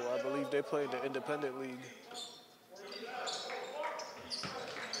School. I believe they play in the Independent League.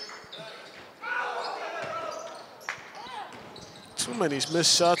 Too many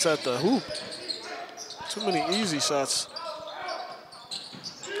missed shots at the hoop. Too many easy shots.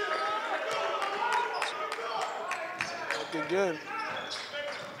 Back again.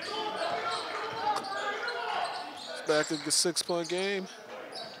 It's back to the 6-point game.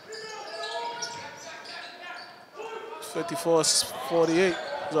 54-48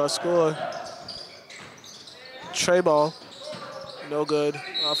 is our score. Trey ball. No good.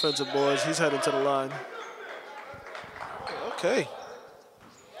 Offensive boards. He's heading to the line. Okay.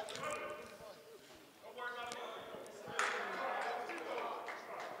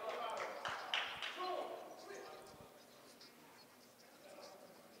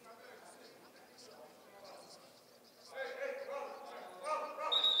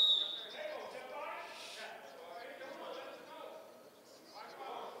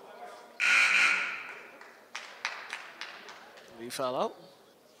 He foul out.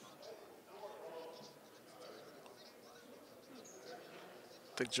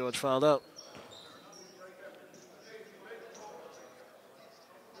 I think George fouled out.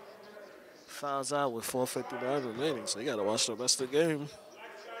 Fouls out with 4:59 remaining, so you got to watch the rest of the game.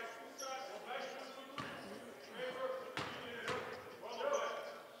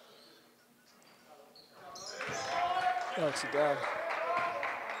 Knocks it down.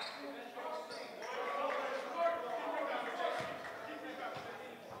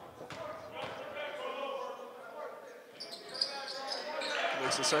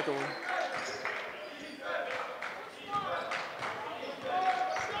 Makes the second one.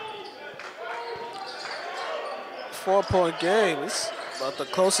 Four-point game. It's about the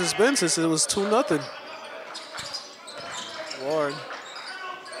closest it's been since it was 2-0. Warren.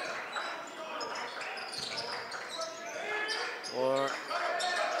 Or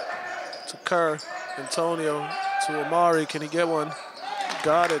to Kerr. Antonio to Amari. Can he get one?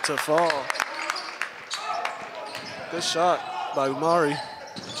 Got it to fall. Good shot by Amari.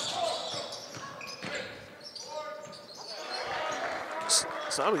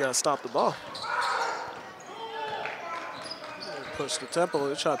 So we got to stop the ball. Push the tempo.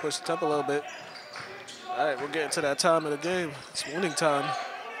 They're trying to push the tempo a little bit. All right, we're getting to that time of the game. It's winning time.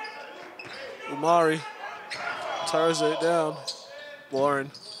 Umari tears it down.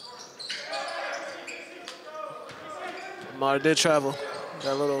 Warren. Umari did travel.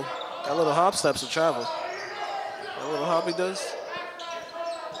 That little hop steps to travel. That little hop he does.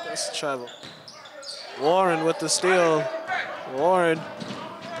 That's the travel. Warren with the steal. Warren.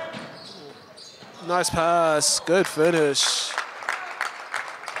 Nice pass. Good finish.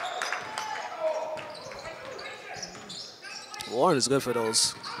 Warren is good for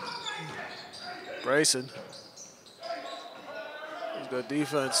those. Grayson. He's good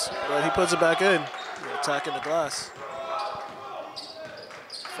defense, but he puts it back in. Attacking the glass.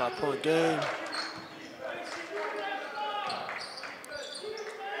 5-point game.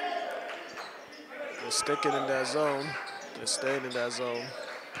 They're sticking in that zone. They're staying in that zone.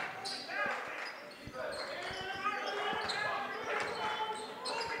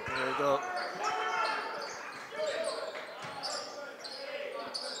 There we go.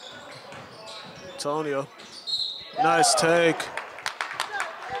 Antonio, nice take.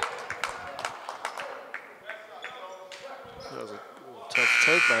 That was a tough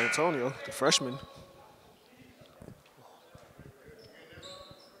take by Antonio, the freshman.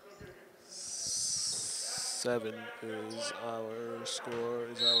 7 is our score,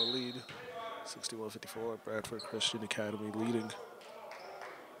 is our lead. 61-54, Bradford Christian Academy leading.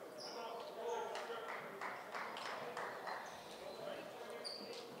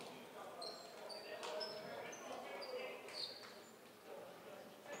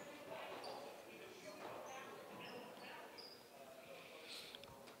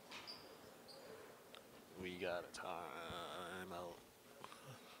 We got a timeout.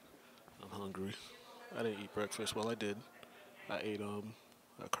 I'm hungry. I didn't eat breakfast. Well, I did. I ate a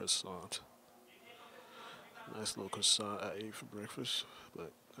croissant. Nice little croissant I ate for breakfast,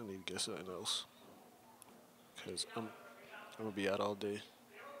 but I need to get something else because I'm gonna be out all day.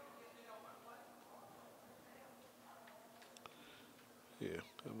 Yeah,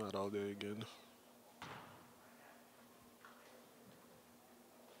 I'm out all day again.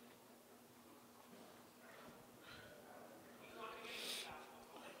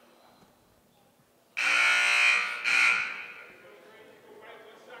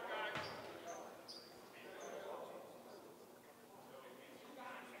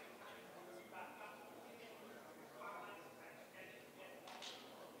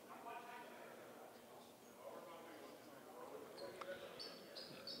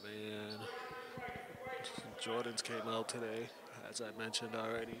 Jordans came out today, as I mentioned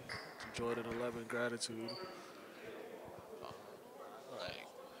already. Jordan 11 gratitude. Like,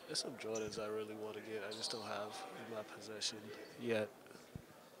 there's some Jordans I really want to get. I just don't have in my possession yet.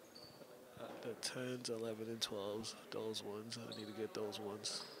 The 10s, 11, and 12s, those ones. I need to get those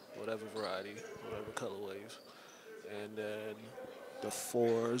ones, whatever variety, whatever color wave. And then the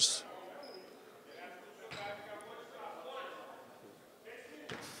 4s.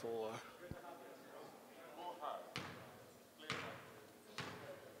 The 4.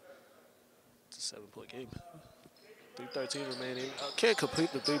 It's a 7-point game. 3:13 remaining. I can't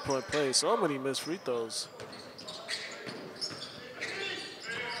complete the 3-point play. So many missed free throws.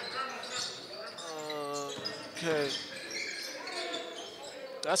 Okay.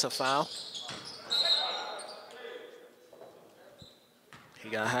 That's a foul. He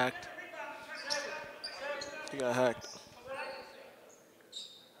got hacked. He got hacked.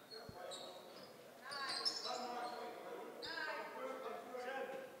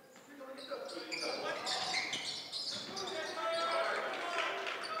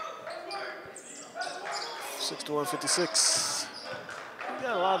 61-56. We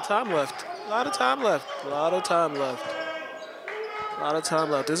got a lot of time left. A lot of time left. A lot of time left. A lot of time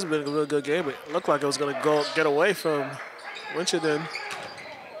left. This has been a real good game. It looked like it was going to go get away from Winchedon.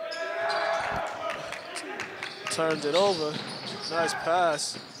 Turned it over. Nice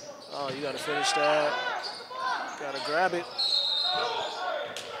pass. Oh, you got to finish that. Got to grab it.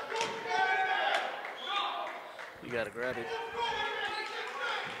 You got to grab it.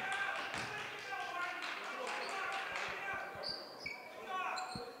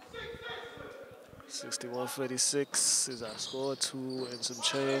 $61-56 is our score. 2 and some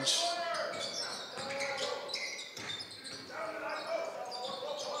change.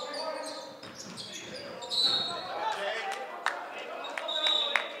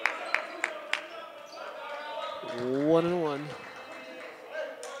 One and one.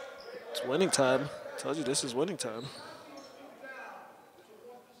 It's winning time. Told you this is winning time.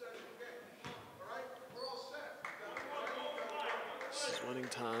 This is winning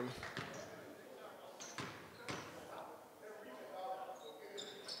time.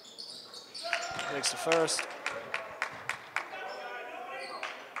 Makes the first.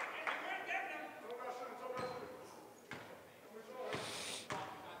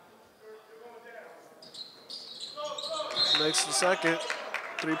 Makes the second.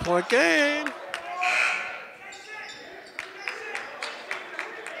 3-point game.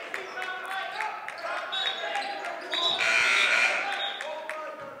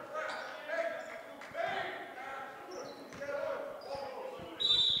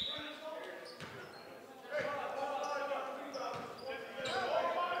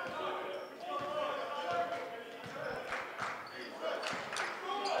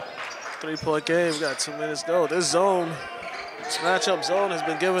 Three-point game. We got 2 minutes to go. This zone. This matchup zone has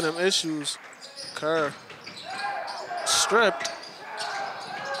been giving him issues. Kerr stripped.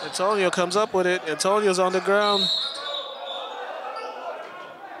 Antonio comes up with it. Antonio's on the ground.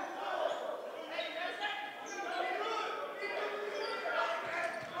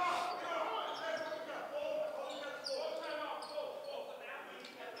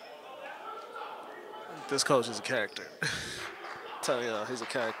 This coach is a character. Tell you, he's a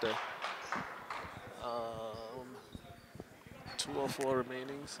character. 2:04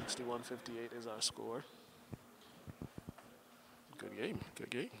 remaining, 61-58 is our score. Good game, good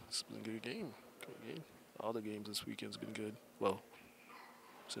game. It's been a good game, good game. All the games this weekend's been good. Well,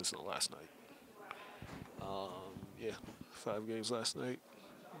 since the last night. Yeah, 5 games last night.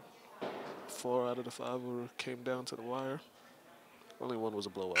 4 out of the 5 came down to the wire. Only one was a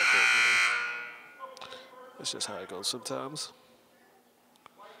blowout, but you know, it's just how it goes sometimes.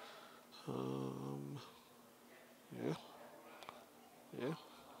 Yeah. Yeah.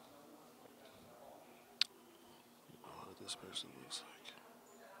 Oh, what this person looks like.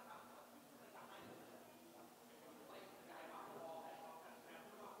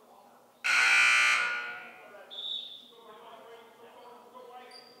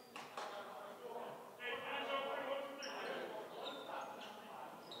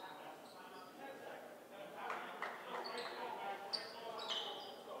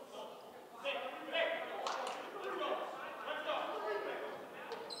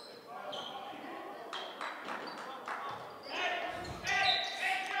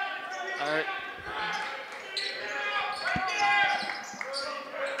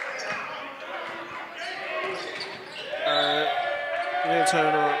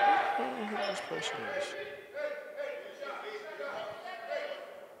 Turn on. Who this person is?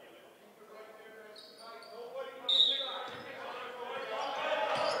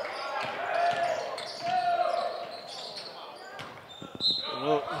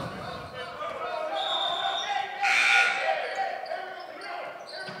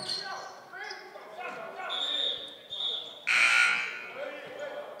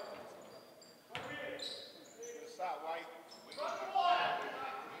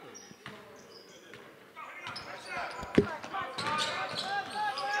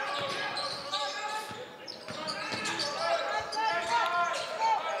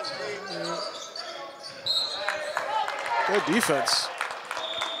 Good defense. I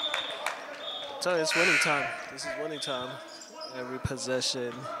tell you, it's winning time. This is winning time. Every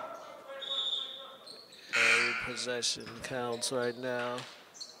possession counts right now.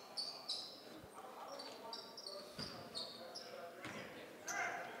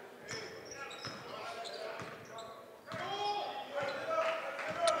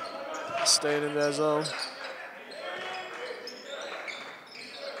 Staying in that zone.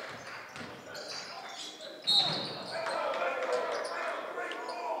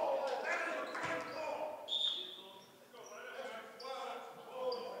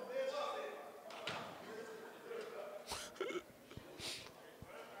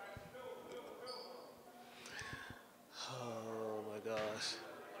 gosh.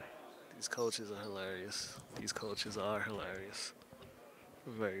 These coaches are hilarious. These coaches are hilarious.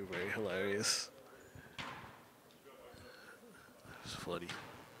 Very, very hilarious. It's funny.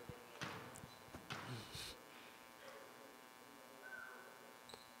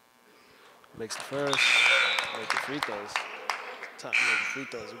 Makes the first. Make the free throws. Top making free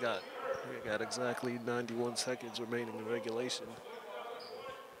throws. We got exactly 91 seconds remaining in regulation.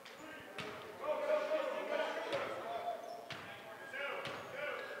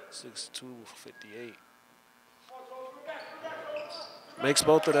 (62:58). Makes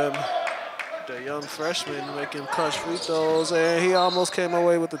both of them. The young freshman making clutch free throws, and he almost came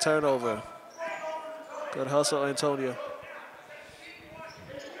away with the turnover. Good hustle, Antonio.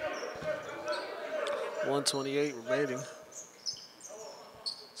 1:28 remaining.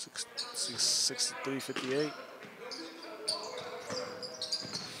 63:58.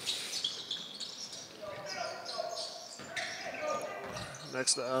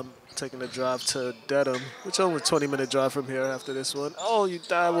 Next, I'm taking the drive to Dedham, which is only a 20-minute drive from here after this one. Oh,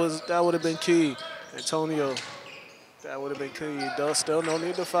 that would have been key, Antonio. That would have been key. Still no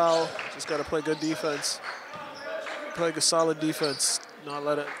need to foul. Just got to play good defense. Play good, solid defense. Not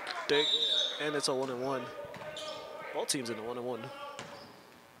let it. And it's a 1-and-1. Both teams in the 1-and-1.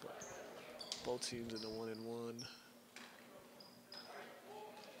 Both teams in the 1-and-1.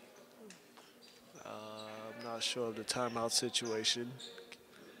 I'm not sure of the timeout situation,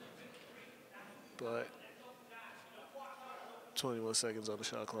 but 21 seconds on the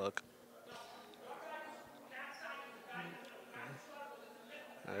shot clock.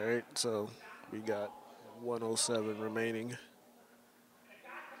 All right, so we got 1:07 remaining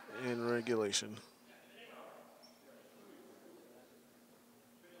in regulation.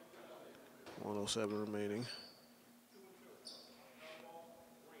 1:07 remaining.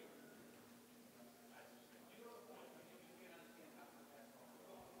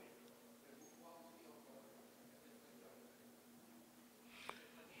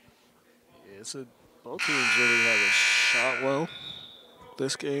 Yeah, both teams really haven't shot well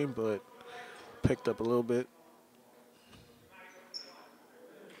this game, but picked up a little bit.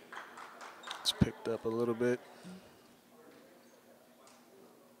 It's picked up a little bit.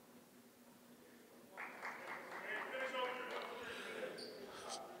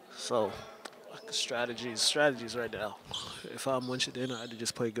 So, strategies right now. If I'm Winchedon, I'd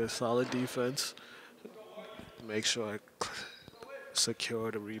just play good, solid defense. Make sure I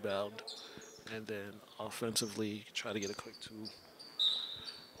secure the rebound. And then offensively, try to get a quick two.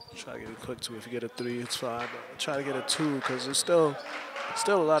 Try to get a quick two. If you get a three, it's fine. But try to get a two because there's still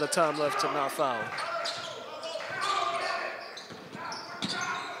a lot of time left to not foul.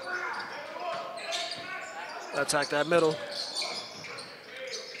 Attack that middle.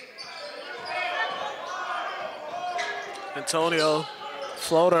 Antonio,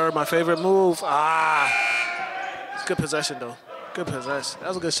 floater, my favorite move. Good possession though. Good possession. That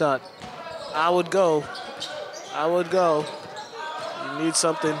was a good shot. I would go. You need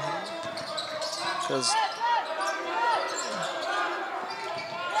something because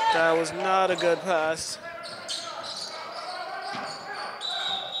that was not a good pass.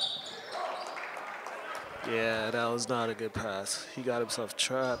 Yeah, that was not a good pass. He got himself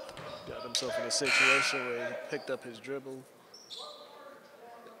trapped. Got himself in a situation where he picked up his dribble.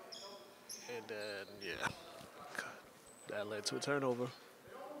 And then, yeah, that led to a turnover.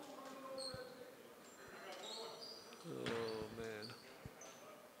 Oh, man.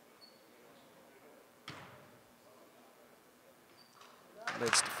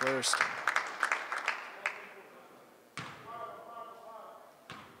 Makes the first.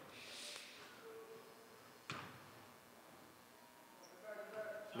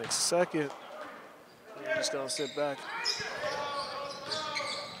 Makes the second. We're just going to sit back.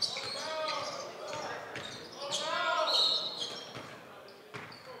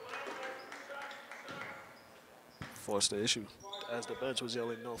 Force the issue as the bench was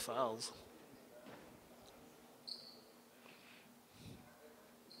yelling no fouls.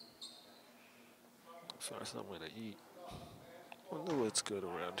 Find somewhere to eat. Wonder what's good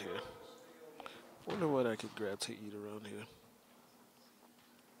around here. Wonder what I could grab to eat around here.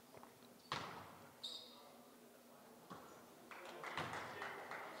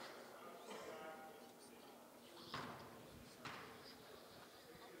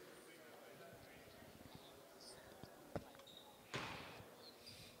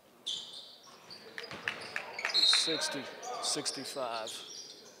 $60, 65.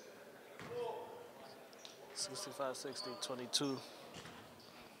 65, 60, 22.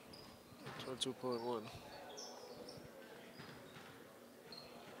 22.1.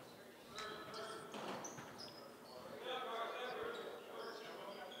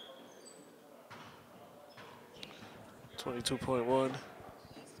 22.1.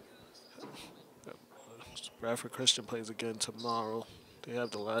 Bradford Christian plays again tomorrow. They have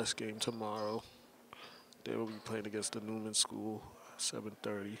the last game tomorrow. They will be playing against the Winchedon School,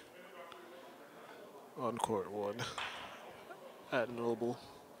 7:30 on court 1 at Noble.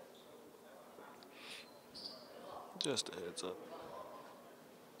 Just a heads up.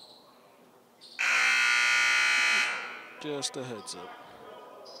 Just a heads up.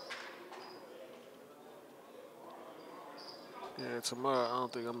 Yeah, tomorrow I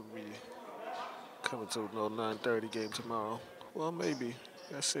don't think I'm gonna be coming to no 9:30 game tomorrow. Well, maybe.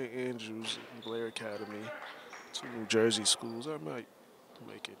 That's St. Andrews and Blair Academy, 2 New Jersey schools. I might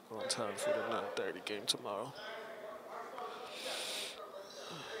make it on time for the 9:30 game tomorrow.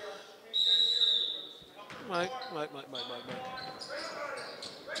 Mike.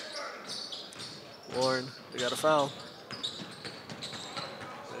 Warren, they got a foul.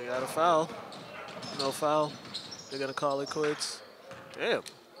 They got a foul. No foul. They're gonna call it quits. Damn.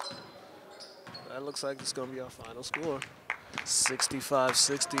 That looks like it's gonna be our final score.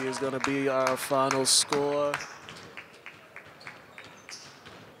 65-60 is gonna be our final score.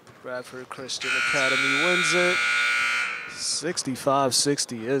 Bradford Christian Academy wins it.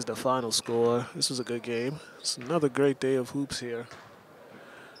 65-60 is the final score. This was a good game. It's another great day of hoops here.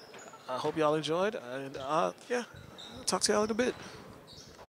 I hope y'all enjoyed, and yeah, I'll talk to y'all in a bit.